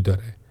کوچولو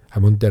داره.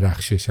 همون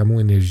درخشش، همون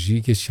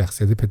انرژی که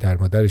شخصیت پدر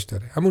مادرش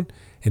داره. همون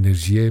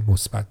انرژی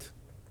مثبت.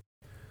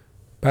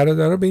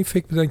 برادرها به این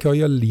فکر بودن که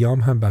آیا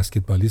لیام هم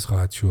بسکتبالیست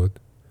خواهد شد؟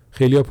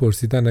 خیلی‌ها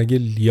پرسیدن اگه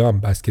لیام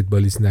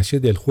بسکتبالیست نشه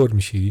دلخور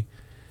میشی؟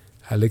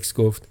 الکس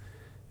گفت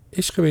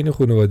عشق بین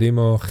خانواده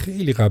ما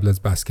خیلی قبل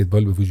از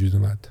بسکتبال به وجود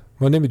اومد.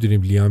 ما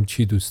نمیدونیم لیام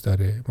چی دوست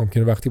داره.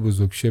 ممکنه وقتی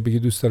بزرگ شه بگه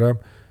دوست دارم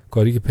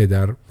کاری که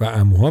پدر و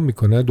عموها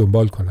میکنن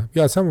دنبال کنم،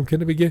 یا اصلا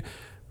ممکنه بگه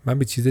من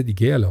به چیز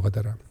دیگه علاقه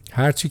دارم.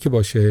 هر چی که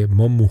باشه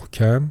ما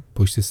محکم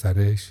پشت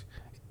سرش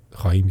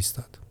خواهیم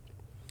ایستاد.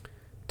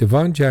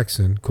 دوان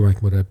جکسون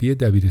کمک مربی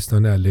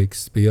دبیرستان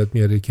الکس به یاد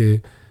میاره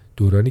که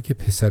دورانی که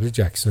پسر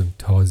جکسون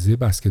تازه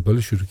بسکتبال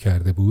شروع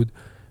کرده بود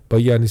با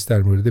یانیس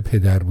در مورد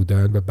پدر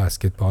بودن و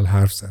بسکتبال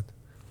حرف زد.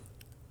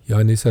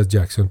 یانیس از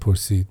جکسون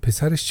پرسید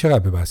پسرش چقدر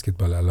به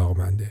بسکتبال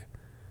علاقه‌منده؟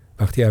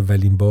 وقتی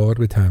اولین بار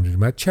به تمرین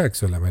اومد چه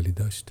عکس‌العملی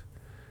داشت؟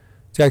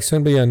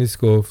 جکسون به یانیس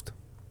گفت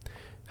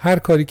هر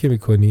کاری که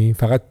میکنی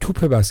فقط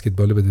توپ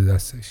بسکتبال بده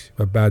دستش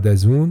و بعد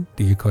از اون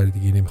دیگه کار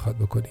دیگه نمیخواد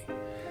بکنی.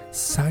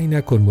 سعی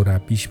نکن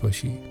مربیش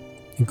باشی.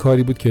 این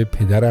کاری بود که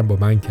پدرم با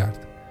من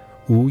کرد.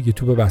 او یه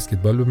توپ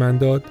بسکتبال به من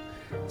داد،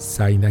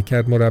 سعی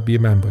نکرد مربی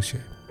من باشه.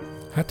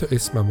 حتی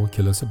اسممو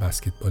کلاس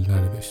بسکتبال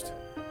ننوشت.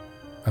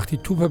 وقتی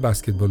توپ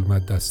بسکتبال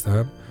اومد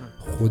دستم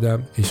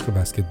خودم عشق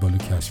بسکتبالو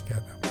کشف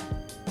کردم.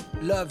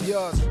 Love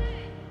yours.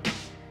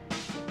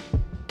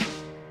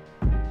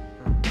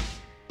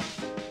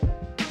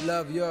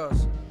 Love yours.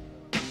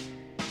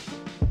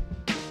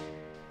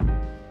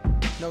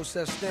 No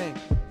such thing.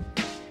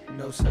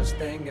 No such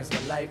thing as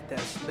a life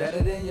that's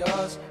better than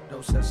yours. No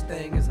such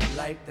thing as a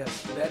life that's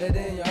better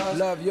than yours.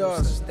 Love yours.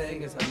 No such thing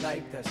as a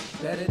life that's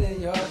better than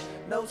yours.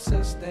 No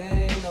such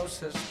thing, no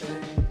such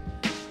thing.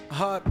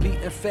 Heart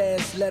beating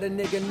fast, let a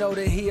nigga know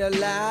that he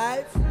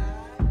alive.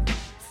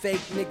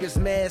 Fake niggas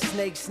mad,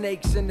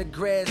 snakes in the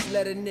grass,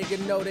 let a nigga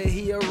know that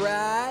he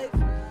arrived.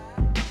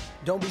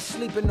 Don't be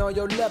sleeping on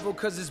your level,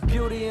 cause it's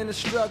beauty in the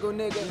struggle,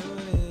 nigga.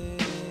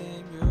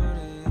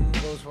 Beauty,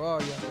 goes for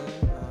all y'all.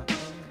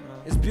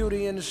 It's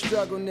beauty in the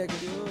struggle, nigga.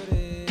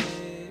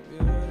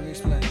 Let me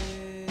explain.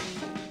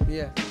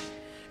 Yeah.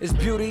 It's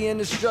beauty in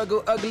the struggle,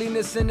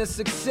 ugliness in the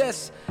success.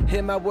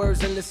 Hear my words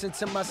and listen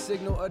to my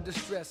signal of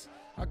distress.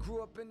 I grew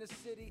up in the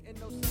city and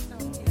no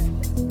society.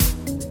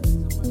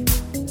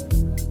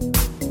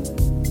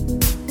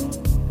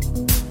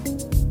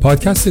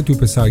 پادکست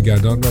توپ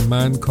سرگردان و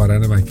من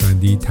کارن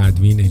مکفندی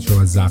تدوین، اجرا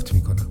و ضبط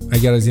میکنم.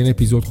 اگر از این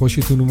اپیزود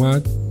خوشتون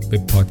اومد به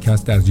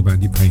پادکست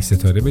درجه‌بندی 5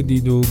 ستاره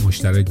بدید و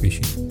مشترک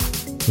بشید.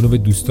 اونو به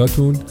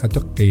دوستاتون، حتی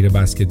غیر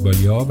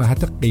بسکتبالیا و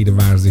حتی غیر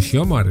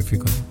ورزشیا معرفی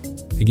کنید.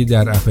 اگه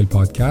در اپل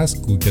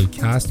پادکست، گوگل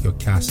کست یا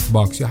کست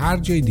باکس یا هر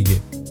جای دیگه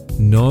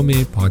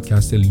نام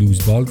پادکست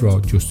لوزبال را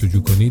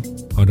جستجو کنید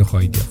آن را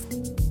خواهید یافت.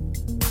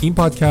 این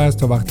پادکست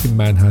تا وقتی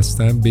من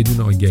هستم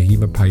بدون آگهی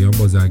و پیام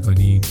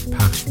بازرگانی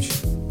پخش میشه.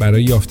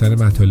 برای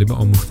یافتن مطالب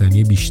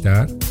آموختنی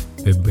بیشتر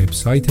به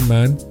وبسایت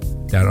من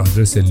در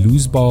آدرس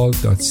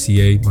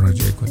loseball.ca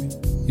مراجعه کنید.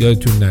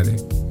 یادتون نره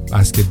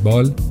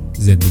بسکتبال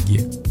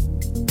زندگیه.